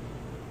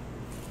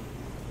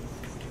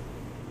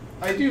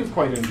 I do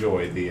quite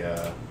enjoy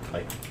the,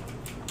 like,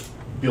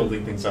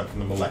 building things up from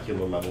the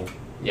molecular level.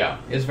 Yeah,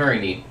 it's very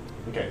neat.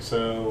 Okay,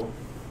 so...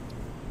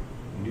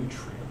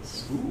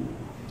 Nutrients. Ooh.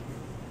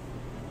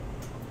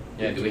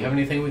 Yeah, do we have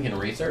anything we can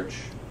research?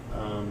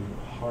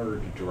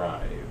 Hard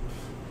drive.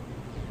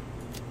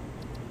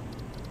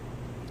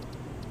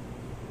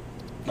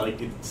 Like,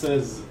 it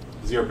says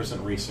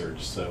 0%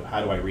 research, so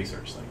how do I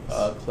research things?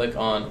 Click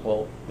on,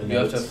 well, The you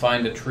have to notes.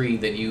 find a tree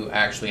that you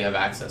actually have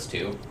access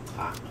to.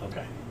 Ah,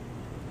 okay.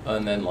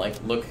 And then like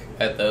look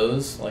at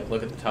those. Like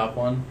look at the top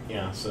one.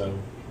 Yeah. So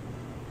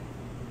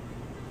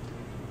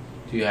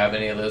Do you have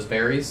any of those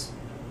berries?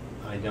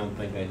 I don't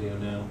think I do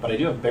now, but I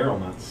do have barrel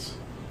nuts.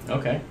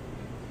 Okay.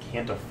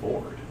 Can't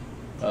afford.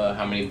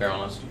 How many barrel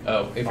nuts?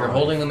 If you're 5.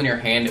 holding them in your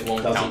hand, it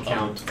won't Doesn't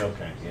count. count.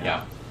 Okay. Yeah.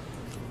 Yeah.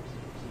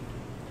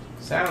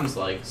 Sounds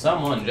like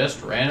someone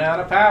just ran out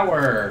of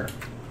power.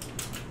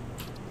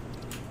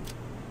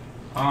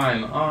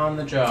 I'm on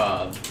the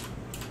job.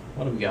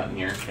 What have we got in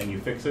here? Can you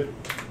fix it?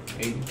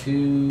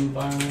 82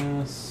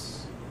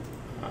 biomass.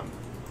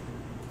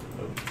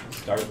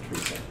 Start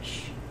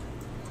research.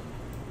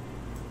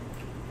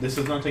 This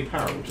does not take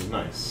power, which is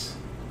nice.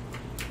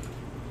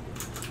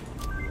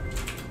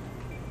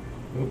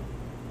 Ooh.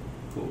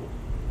 Cool.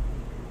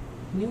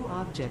 New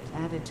object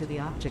added to the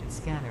object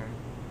scanner.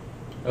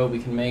 Oh, we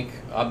can make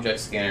object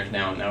scanners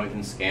now. Now we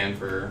can scan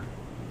for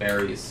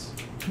berries,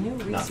 New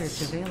Nuts.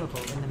 research available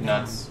in the menu.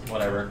 nuts,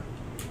 whatever.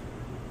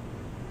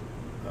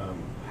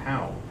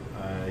 How?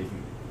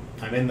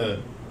 I'm in the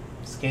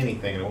scanning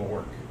thing and it won't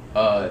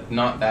work.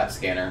 Not that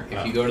scanner. If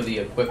Oh. you go to the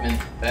equipment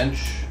bench,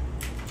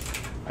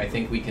 I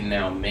think we can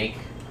now make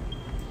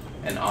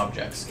an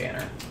object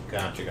scanner.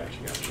 Gotcha.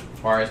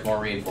 Requires more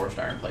reinforced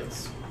iron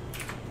plates.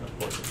 Of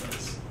course it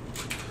does.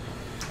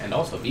 And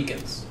also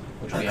beacons,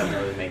 which we haven't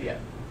really made yet.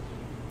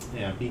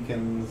 Yeah,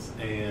 beacons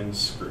and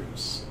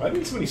screws. Why do we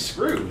need so many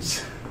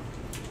screws?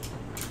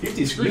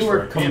 50 screws You for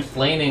were a camp.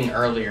 complaining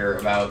earlier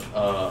about,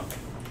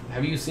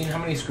 have you seen how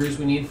many screws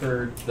we need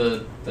for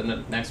the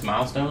next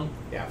milestone?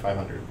 Yeah,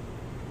 500.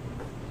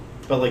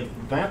 But,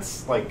 like,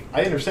 that's, like,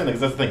 I understand that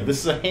because that's the thing. This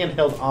is a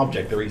handheld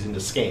object they're using to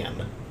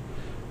scan.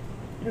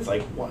 It's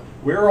like, what?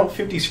 Where are all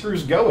 50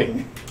 screws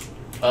going?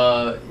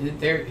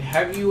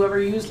 Have you ever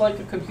used, like,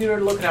 a computer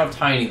to look at how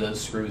tiny those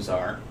screws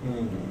are?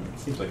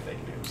 Seems like fake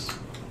news.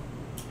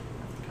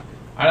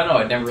 I don't know,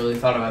 I'd never really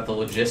thought about the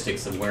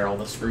logistics of where all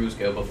the screws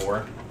go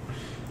before.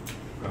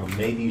 Well,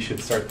 maybe you should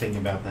start thinking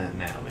about that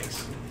now,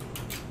 Mason.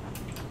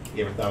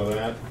 You ever thought of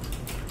that?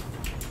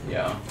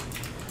 Yeah.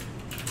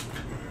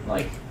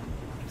 Like,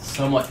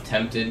 somewhat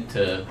tempted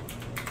to...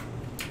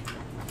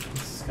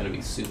 This is gonna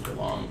be super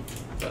long,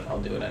 but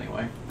I'll do it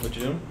anyway. What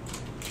you doing?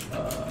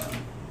 I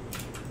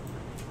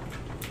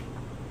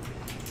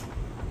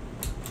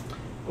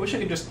wish I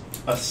could just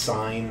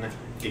assign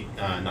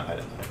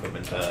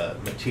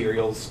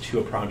materials to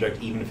a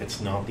project, even if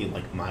it's not the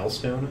like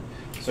milestone.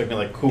 So I can be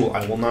like, cool,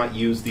 I will not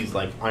use these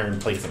like iron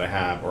plates that I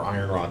have or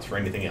iron rods for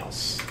anything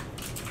else.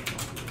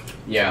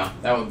 Yeah,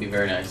 that would be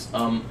very nice.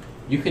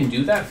 You can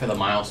do that for the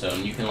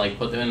milestone. You can like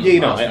put them in the Yeah, you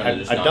know, milestone and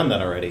just I've not... done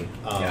that already.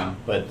 Yeah.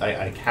 But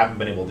I haven't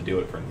been able to do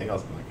it for anything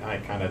else. I'm like,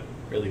 I kind of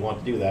really want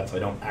to do that, so I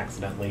don't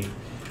accidentally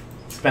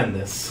spend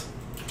this.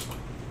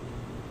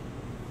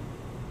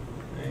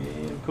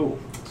 And cool.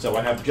 So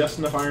I have just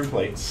enough iron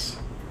plates,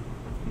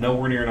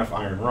 nowhere near enough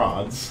iron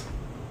rods.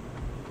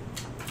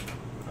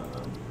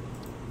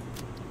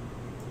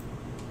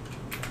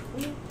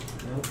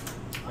 Nope.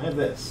 I have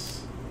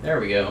this. There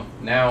we go.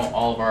 Now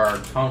all of our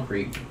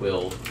concrete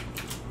will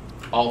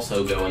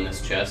also go in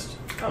this chest.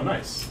 Oh,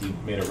 nice. You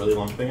made a really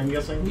long thing, I'm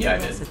guessing? Yeah, I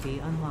did. Recipe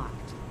unlocked.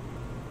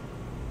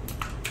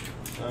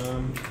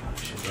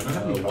 Shit, do I not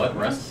have any What biomass?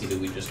 recipe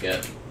did we just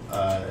get?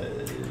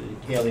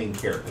 Kaolin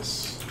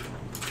carapace.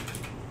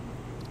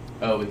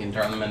 Oh, we can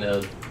turn them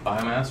into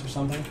biomass or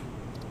something?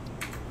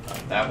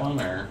 That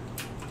one, or?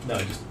 No,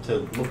 just to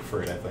look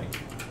for it, I think.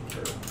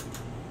 Or,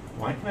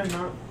 why can I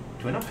not...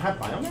 Do I not have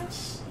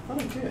biomass? I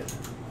thought I did.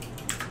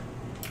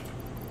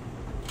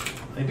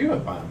 I do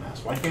have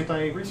biomass. Why can't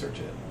I research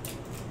it?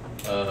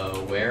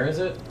 Where is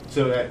it?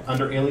 So,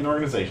 under alien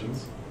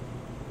organisms,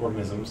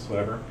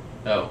 whatever.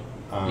 Oh.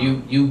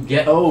 Um, You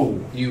get... Oh!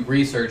 You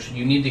research,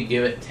 you need to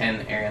give it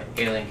 10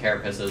 alien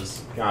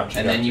carapaces. Gotcha.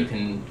 And then you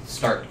can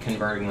start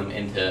converting them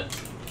into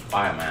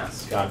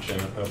biomass. Gotcha.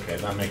 Okay,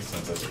 that makes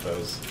sense, I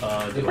suppose. Do They're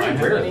I pretty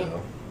have rare, any?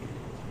 though.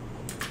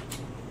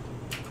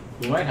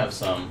 We might have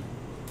some.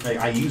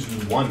 I used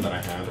one that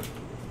I had.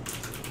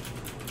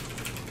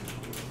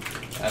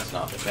 That's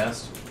not the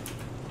best.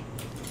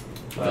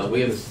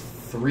 We have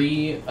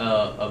 3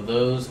 of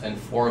those and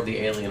 4 of the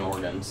alien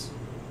organs.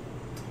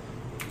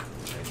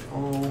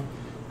 Oh,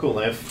 cool.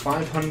 I have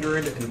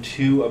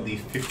 502 of the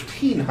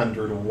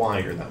 1,500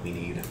 wire that we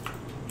need.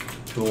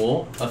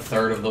 Cool. A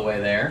third of the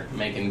way there,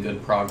 making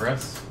good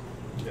progress.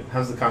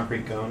 How's the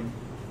concrete going?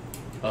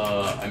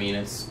 I mean,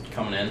 it's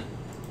coming in,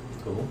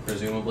 Cool.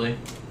 presumably.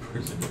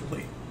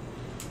 Presumably.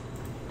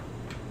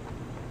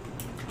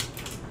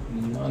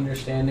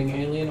 Understanding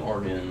alien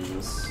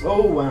organs.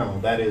 Oh, wow.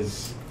 That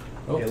is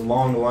a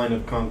long line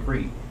of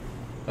concrete.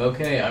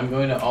 Okay, I'm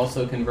going to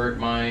also convert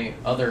my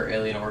other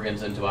alien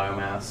organs into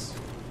biomass.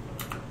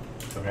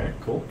 Okay,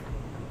 cool.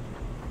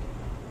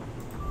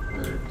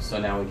 So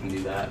now we can do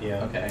that.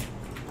 Yeah. Okay.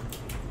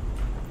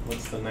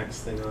 What's the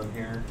next thing on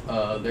here?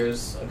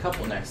 There's a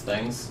couple next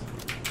things.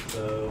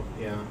 So,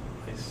 yeah,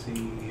 I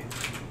see...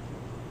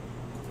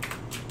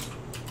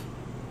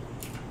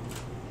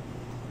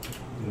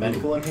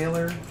 Medical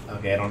inhaler?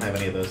 Okay, I don't have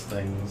any of those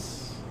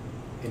things.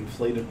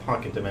 Inflated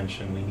pocket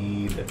dimension, we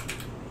need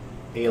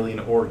alien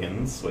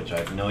organs, which I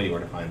have no idea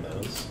where to find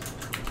those.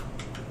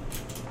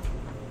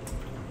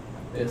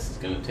 This is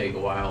going to take a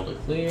while to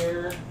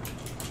clear,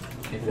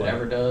 if What? it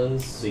ever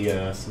does.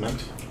 The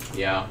cement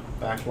Yeah,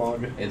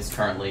 backlog. it's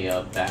currently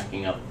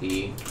backing up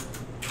the...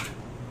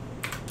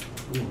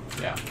 Ooh,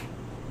 yeah.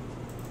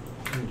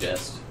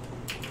 Just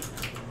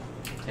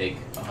take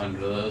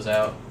 100 of those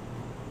out.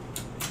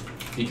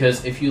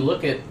 Because if you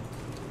look at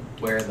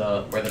where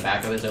the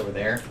backup is over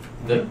there,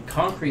 the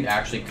concrete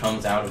actually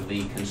comes out of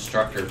the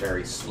constructor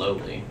very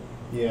slowly.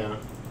 Yeah.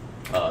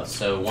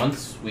 So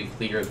once we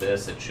clear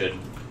this, it should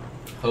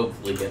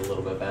hopefully get a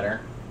little bit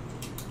better.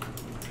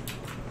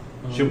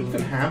 Should we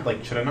even have,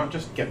 like, should I not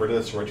just get rid of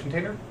the storage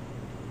container?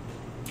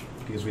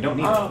 Because we don't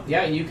need it.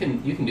 Yeah, you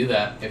can do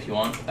that if you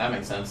want. That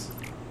makes sense.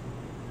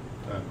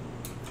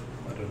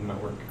 Why did it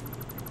not work?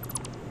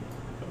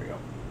 There we go.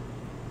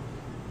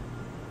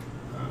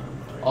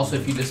 Alright. Also,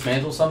 if you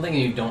dismantle something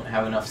and you don't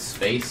have enough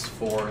space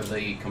for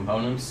the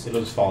components,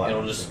 It'll just fall out.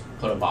 it'll just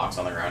put a box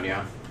on the ground,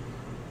 yeah.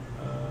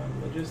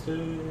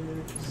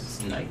 Logistics.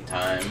 It's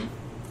nighttime.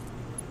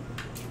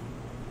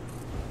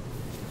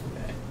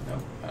 Okay,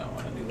 nope, I don't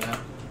want to do that.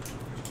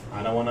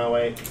 I don't want to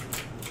wait.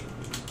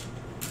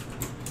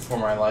 For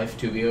my life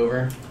to be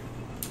over.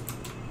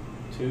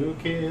 To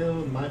kill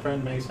my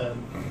friend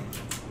Mason.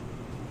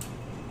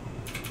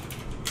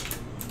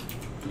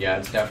 Yeah,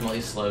 it's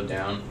definitely slowed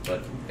down,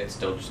 but it's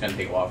still just going to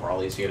take a while for all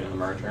these to get in the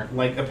merger.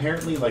 Like,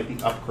 apparently, like, the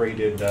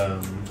upgraded,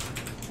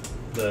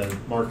 the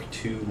Mark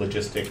II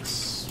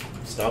logistics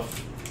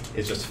stuff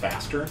is just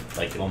faster.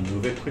 Like, it'll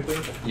move it quickly.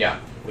 Yeah.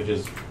 Which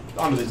is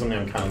honestly something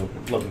I'm kind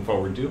of looking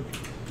forward to.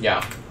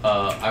 Yeah.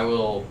 I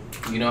will...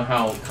 You know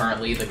how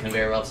currently the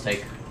conveyor belts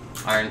take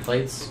iron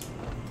plates?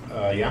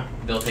 Yeah.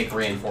 They'll take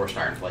reinforced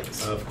iron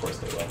plates. Of course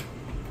they will.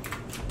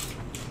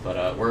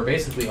 But we're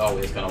basically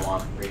always going to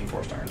want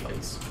reinforced iron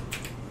plates.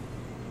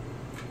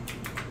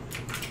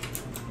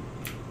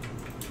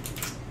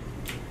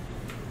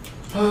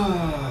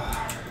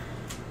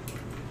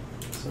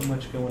 So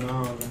much going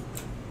on.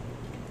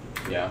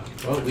 Yeah.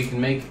 Well, we can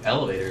make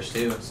elevators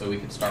too, so we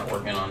could start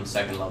working on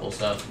second level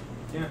stuff.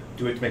 Yeah.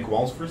 Do we have to make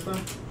walls first, though?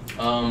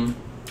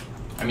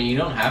 I mean, you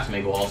don't have to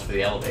make walls for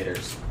the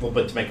elevators. Well,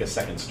 but to make a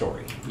second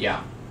story.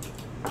 Yeah.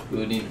 We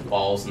would need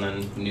walls and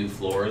then new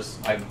floors.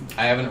 I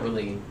haven't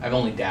really... I've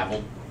only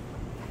dabbled.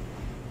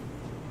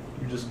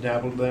 You just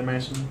dabbled there,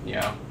 Mason?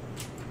 Yeah.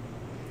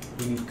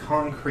 We need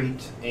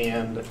concrete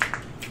and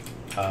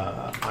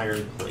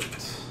iron plate.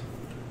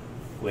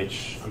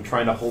 Which I'm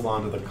trying to hold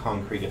on to the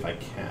concrete if I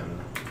can.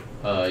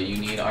 You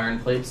need iron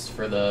plates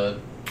for the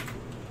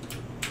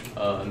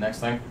next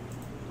thing?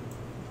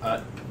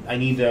 I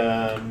need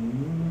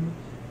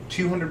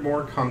 200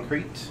 more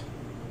concrete,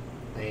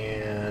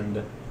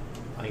 and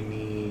I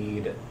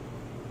need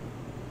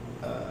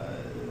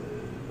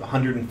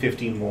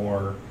 150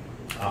 more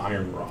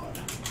iron rod.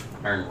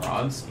 Iron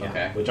rods? Yeah,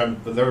 Okay. which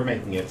they're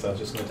making it, so it's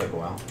just going to take a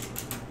while.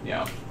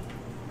 Yeah.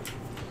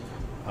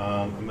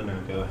 I'm going to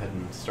go ahead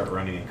and start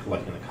running and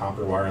collecting the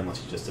copper wire,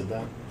 unless you just did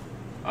that.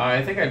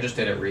 I think I just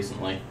did it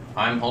recently.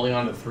 I'm holding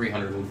on to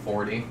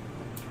 340.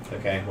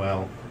 Okay,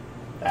 well,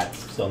 that's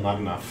still not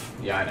enough.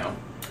 Yeah, I know.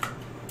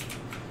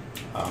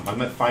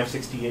 I'm at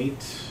 568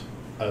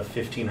 of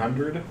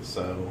 1,500,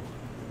 so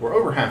we're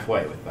over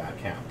halfway with that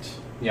count.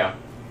 Yeah.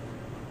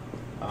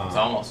 It's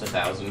almost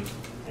 1,000.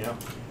 Yeah.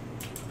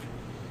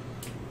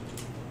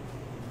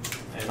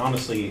 And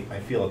honestly, I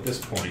feel at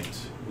this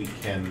point we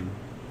can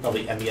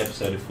probably end the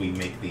episode if we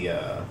make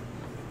the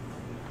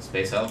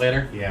Space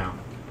elevator? yeah.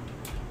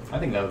 I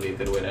think that would be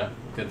a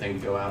good thing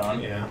to go out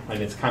on. Yeah, and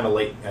it's kind of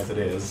late as it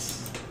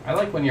is. I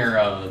like when you're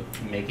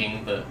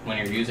when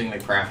you're using the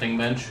crafting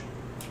bench,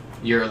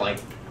 you're like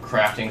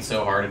crafting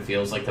so hard it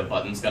feels like the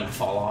button's gonna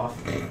fall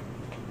off.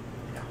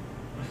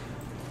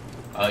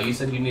 Yeah. You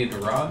said you needed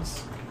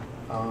rods?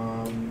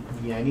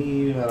 Yeah, I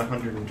need about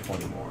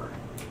 120 more.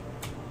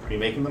 Are you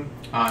making them?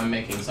 I'm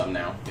making some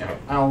now. Yeah. Okay,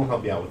 I'll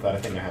help you out with that.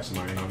 I think I have some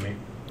iron on me.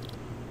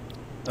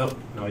 Oh,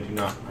 no, I do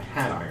not. I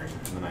had iron,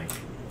 and then I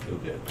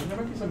moved it. There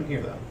might be some in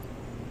here, though.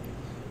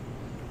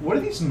 What are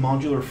these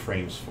modular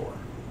frames for?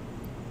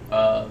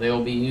 They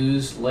will be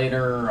used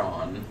later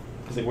on.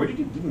 Because, like, where did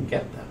you even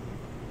get them?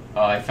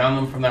 I found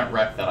them from that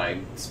wreck that I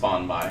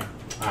spawned by.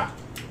 Ah.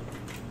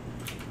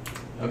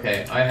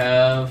 Okay, I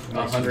have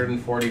Nice.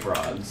 140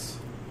 rods.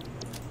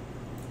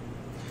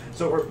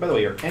 So, by the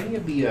way, are any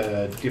of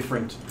the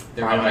different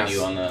They're behind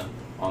you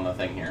on the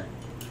thing here.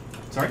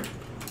 Sorry?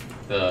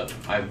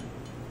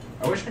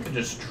 I wish I could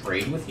just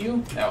trade with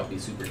you. That would be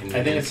super convenient.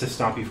 I think it's to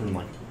stop you from,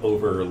 like,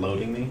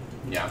 overloading me.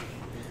 Yeah.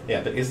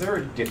 Yeah, but is there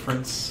a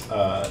difference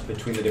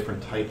between the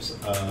different types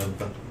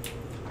of...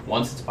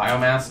 Once it's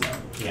biomass, no.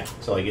 Yeah,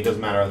 so, like, it doesn't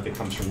matter if it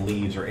comes from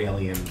leaves or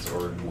aliens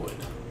or wood.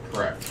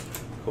 Correct.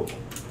 Cool.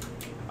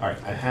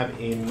 Alright, I have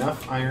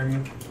enough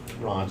iron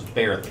rods,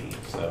 barely,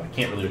 so I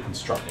can't really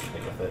construct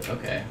anything with it.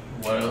 Okay.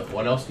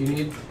 What else do you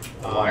need?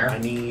 Wire? I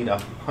need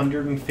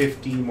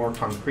 150 more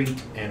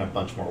concrete and a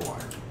bunch more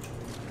wire.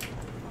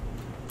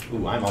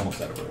 Ooh, I'm almost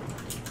out of room.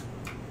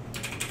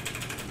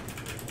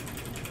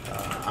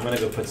 I'm gonna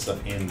go put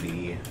stuff in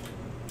the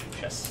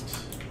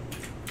chest.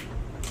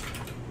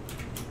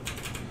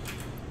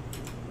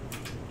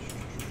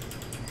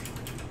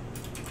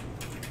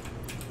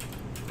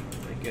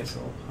 I guess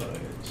I'll put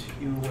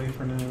you away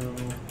for now.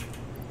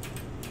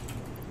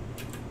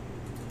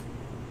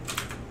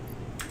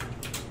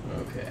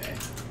 Okay.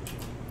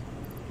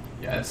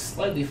 Yeah, it's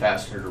slightly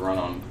faster to run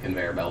on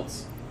conveyor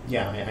belts.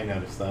 Yeah, I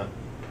noticed that.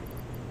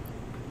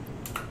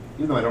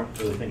 Even though I don't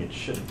really think it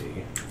should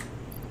be.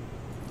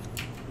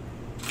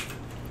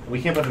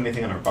 We can't put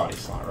anything on our body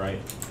slot, right?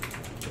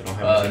 We don't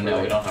have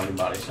No, we don't have any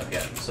body stuff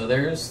yet. So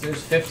there's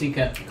 50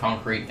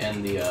 concrete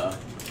in the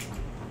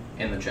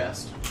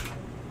chest.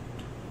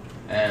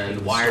 And In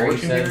the wire, you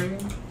storage said?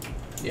 container?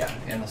 Yeah,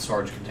 in the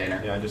storage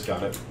container. Yeah, I just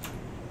got it.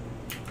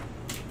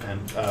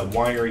 And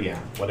wire, yeah,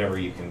 whatever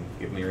you can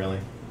give me, really.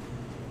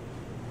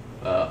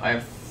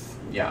 I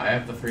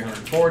have the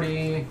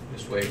 340.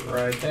 Just wait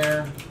right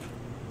there.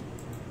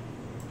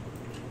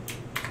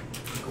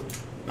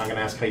 Not gonna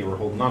ask how you were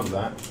holding on to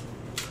that.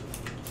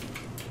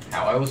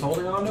 How I was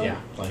holding on to it?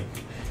 Yeah, like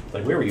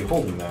where were you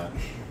holding that?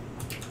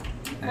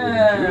 Would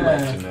you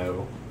like to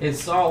know?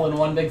 It's all in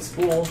one big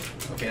spool.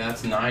 Okay,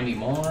 that's 90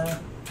 more.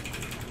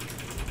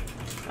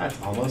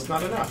 That's almost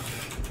not enough.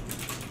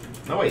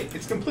 No, wait,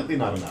 it's completely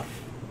not enough.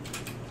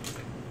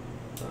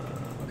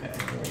 Okay,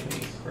 let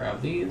me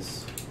grab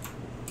these.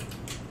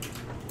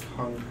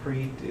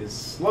 Concrete is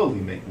slowly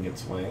making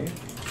its way.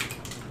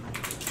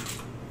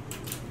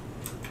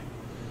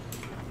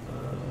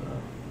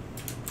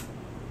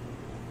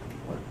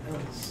 What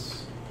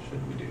else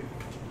should we do?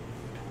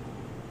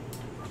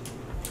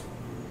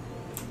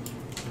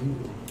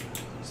 Ooh.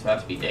 It's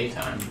about to be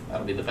daytime.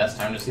 That'll be the best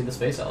time to see the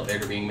space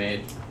elevator being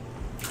made.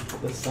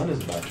 The sun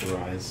is about to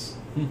rise.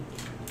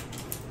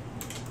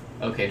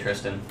 Okay,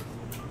 Tristan.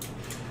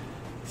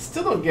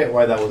 Still don't get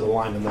why that was a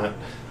line in that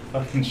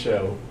fucking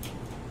show.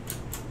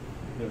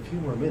 In a few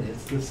more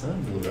minutes, the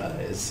sun will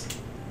rise.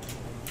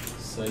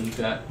 So you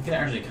can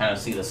actually kind of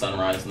see the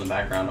sunrise in the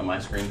background on my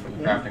screen from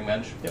the crafting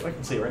bench. Yep, I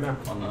can see it right now.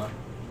 On the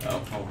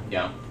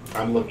yeah.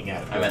 I'm looking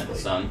at it. I meant the directly.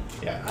 sun.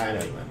 Yeah, I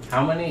know you meant.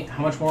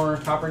 How much more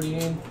copper do you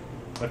need?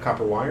 A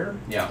copper wire?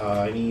 Yeah.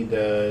 I need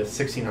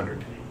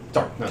 1,600.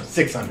 Sorry, no,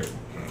 600.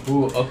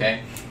 Ooh,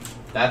 okay.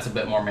 That's a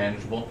bit more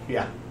manageable.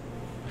 Yeah.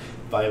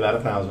 By about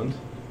 1,000.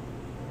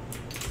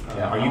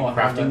 Yeah, are you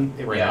crafting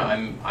it right yeah, now?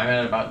 I'm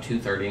at about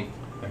 230.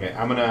 Okay,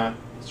 I'm gonna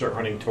start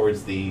running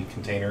towards the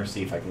container,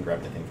 see if I can grab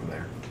anything from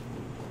there.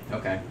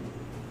 Okay.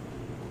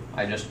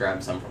 I just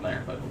grabbed some from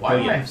there, but why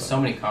do I have so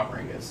many copper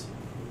ingots?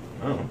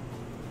 Oh.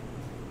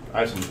 I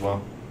have some as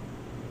well.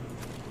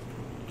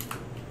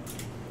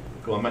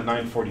 Cool, I'm at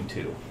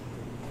 942.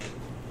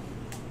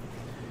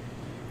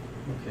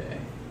 Okay.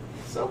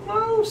 So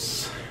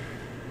close!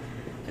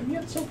 And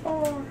yet so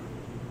far.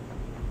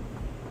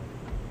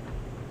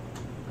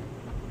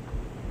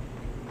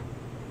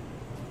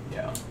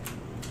 Yeah.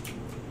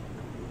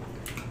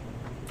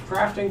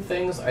 Crafting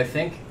things, I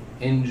think,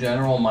 in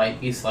general,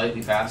 might be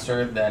slightly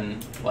faster than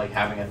like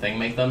having a thing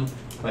make them,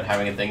 but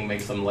having a thing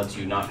makes them lets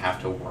you not have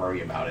to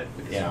worry about it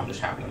because it'll just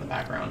happen in the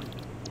background.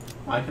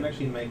 I can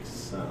actually make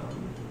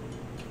some.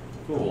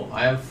 Cool.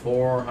 I have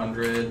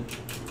 400.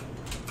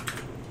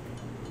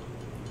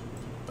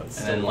 And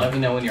then let me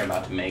know when you're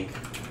about to make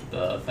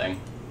the thing.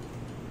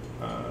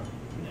 No.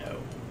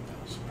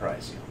 I'll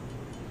surprise you.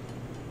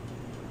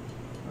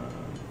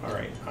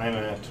 Alright, I'm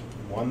at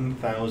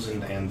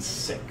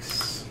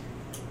 1,006.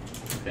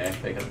 Okay,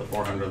 pick up the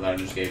 400 that I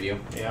just gave you.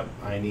 Yep,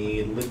 I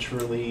need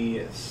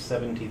literally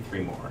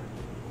 73 more.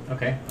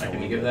 Okay, I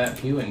can give that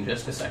to you in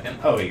just a second.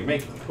 Oh, you're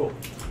making them. Cool.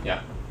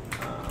 Yeah.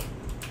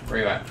 Where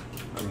are you at?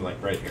 I'm like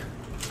right here.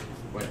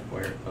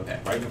 Where? Okay.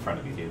 Right in front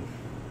of you, dude.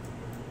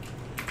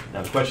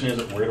 Now the question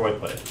is, where do I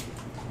put it?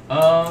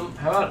 How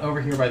about over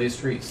here by these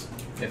trees?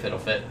 If it'll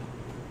fit.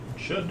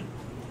 Should.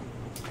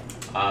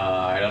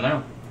 I don't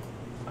know.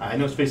 I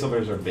know space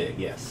elevators are big,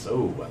 yes.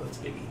 Oh, well, that's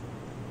biggie.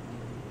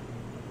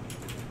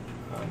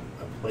 A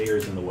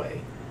player's in the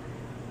way.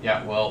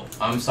 Yeah, well,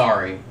 I'm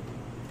sorry.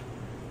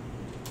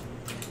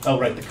 Oh,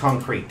 right, the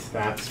concrete.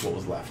 That's what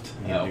was left.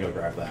 You have to go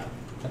grab that.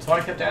 That's why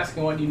I kept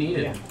asking what you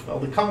needed. Yeah. Well,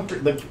 the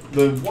concrete, the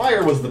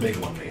wire was the big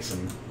one,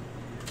 Mason.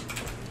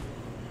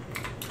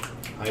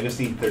 I just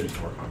need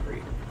 34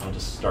 concrete. I'll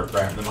just start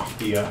grabbing them off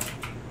the Go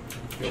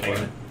for chain.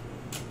 it.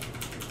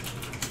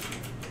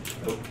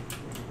 Oh.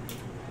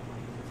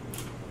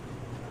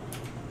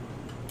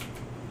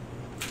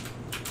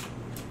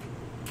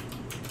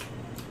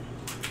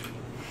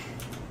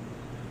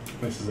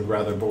 This is a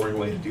rather boring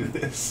way to do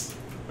this.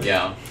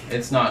 Yeah,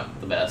 it's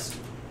not the best.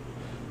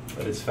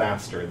 But it's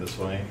faster this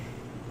way.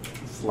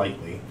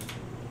 Slightly.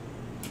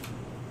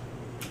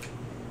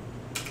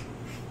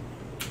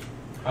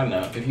 I don't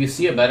know. If you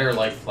see a better,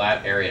 like,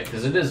 flat area,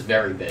 because it is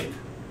very big.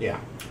 Yeah.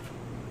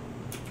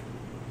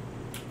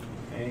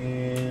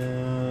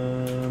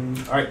 And...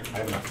 Alright, I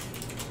have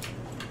enough.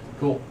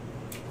 Cool.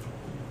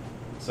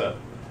 So,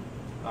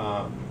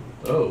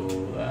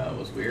 Oh, that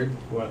was weird.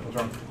 what's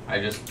wrong? I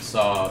just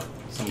saw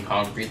some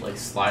concrete, like,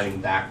 sliding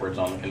backwards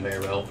on the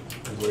conveyor belt.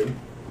 That's weird.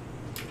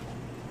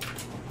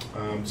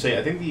 So yeah,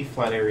 I think the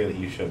flat area that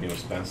you showed me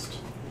was best.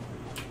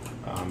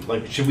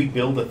 Like, should we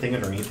build a thing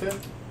underneath it?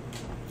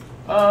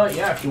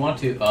 Yeah, if you want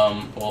to.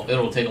 Well,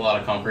 it'll take a lot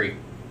of concrete.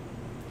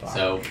 Fuck.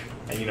 So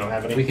And you don't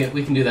have any?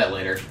 we can do that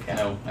later. Yeah.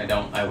 No, I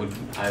don't.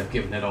 I've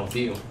given it all to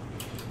you.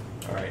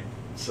 Alright,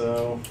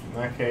 so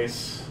in that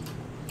case,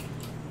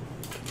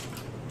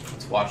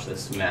 Let's watch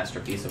this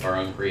masterpiece of our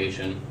own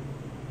creation.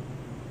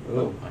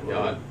 Oh my whoa.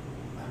 god.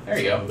 There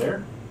you So go.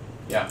 There?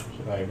 Yeah.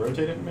 Should I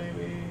rotate it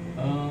maybe?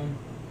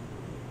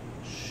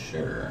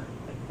 Sure.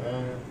 Like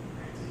that?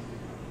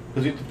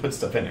 Because you have to put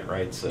stuff in it,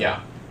 right? So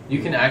Yeah.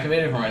 You can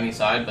activate it from any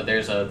side, but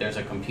there's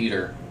a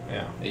computer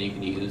Yeah. that you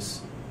can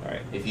use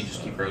Alright. if you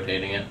just keep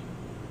rotating it.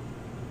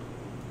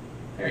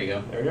 There you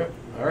go. There we go.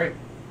 Alright.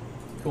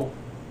 Cool.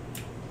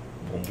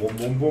 Boom, boom,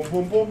 boom, boom,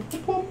 boom, boom,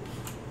 boom, boom.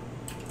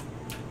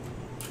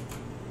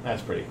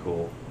 That's pretty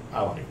cool.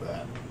 I like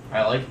that.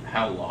 I like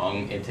how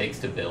long it takes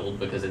to build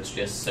because it's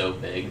just so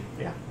big.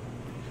 Yeah.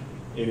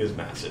 It is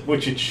massive,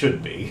 which it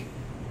should be.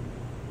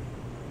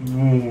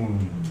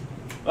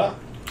 Ah.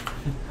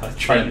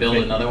 Try to build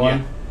another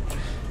one.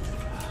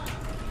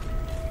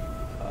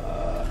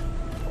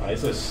 Why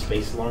is this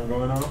space alarm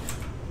going off?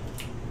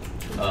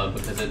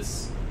 Because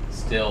it's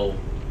still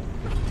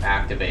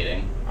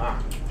activating.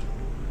 Ah.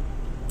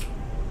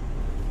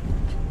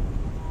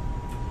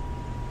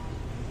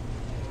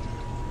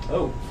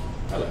 Oh,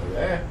 hello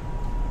there.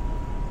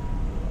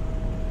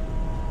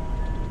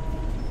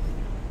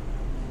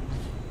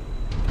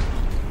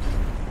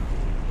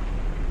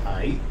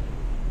 Hi.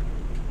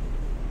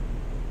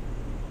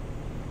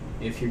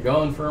 If you're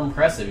going for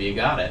impressive, you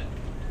got it.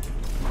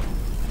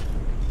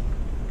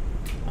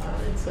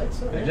 I'd say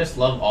so. I just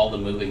love all the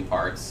moving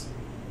parts.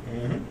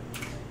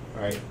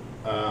 Alright.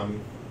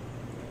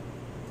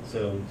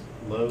 So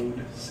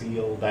load,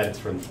 seal, that's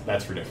for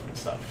different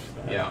stuff.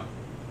 Yeah.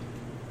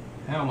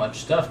 How much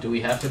stuff do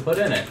we have to put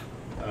in it?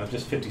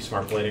 Just 50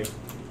 smart plating.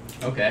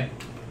 Okay.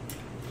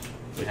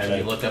 Which Have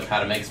you looked up how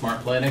to make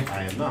smart plating?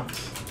 I am not.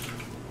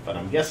 But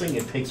I'm guessing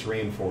it takes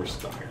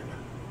reinforced iron.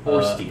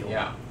 Or steel.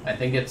 Yeah. I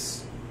think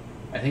it's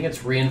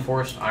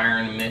reinforced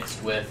iron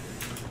mixed with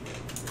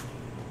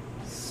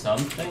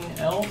something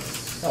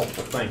else.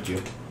 Helpful, thank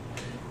you.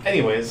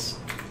 Anyways,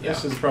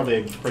 this Yeah. is probably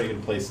a pretty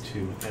good place to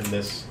end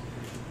this.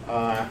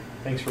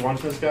 Thanks for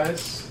watching this,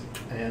 guys.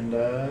 And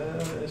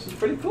this is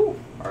pretty cool.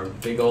 Our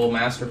big old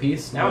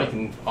masterpiece. Now we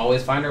can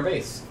always find our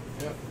base.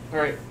 Yep.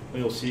 Alright,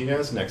 we will see you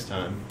guys next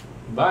time.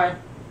 Bye.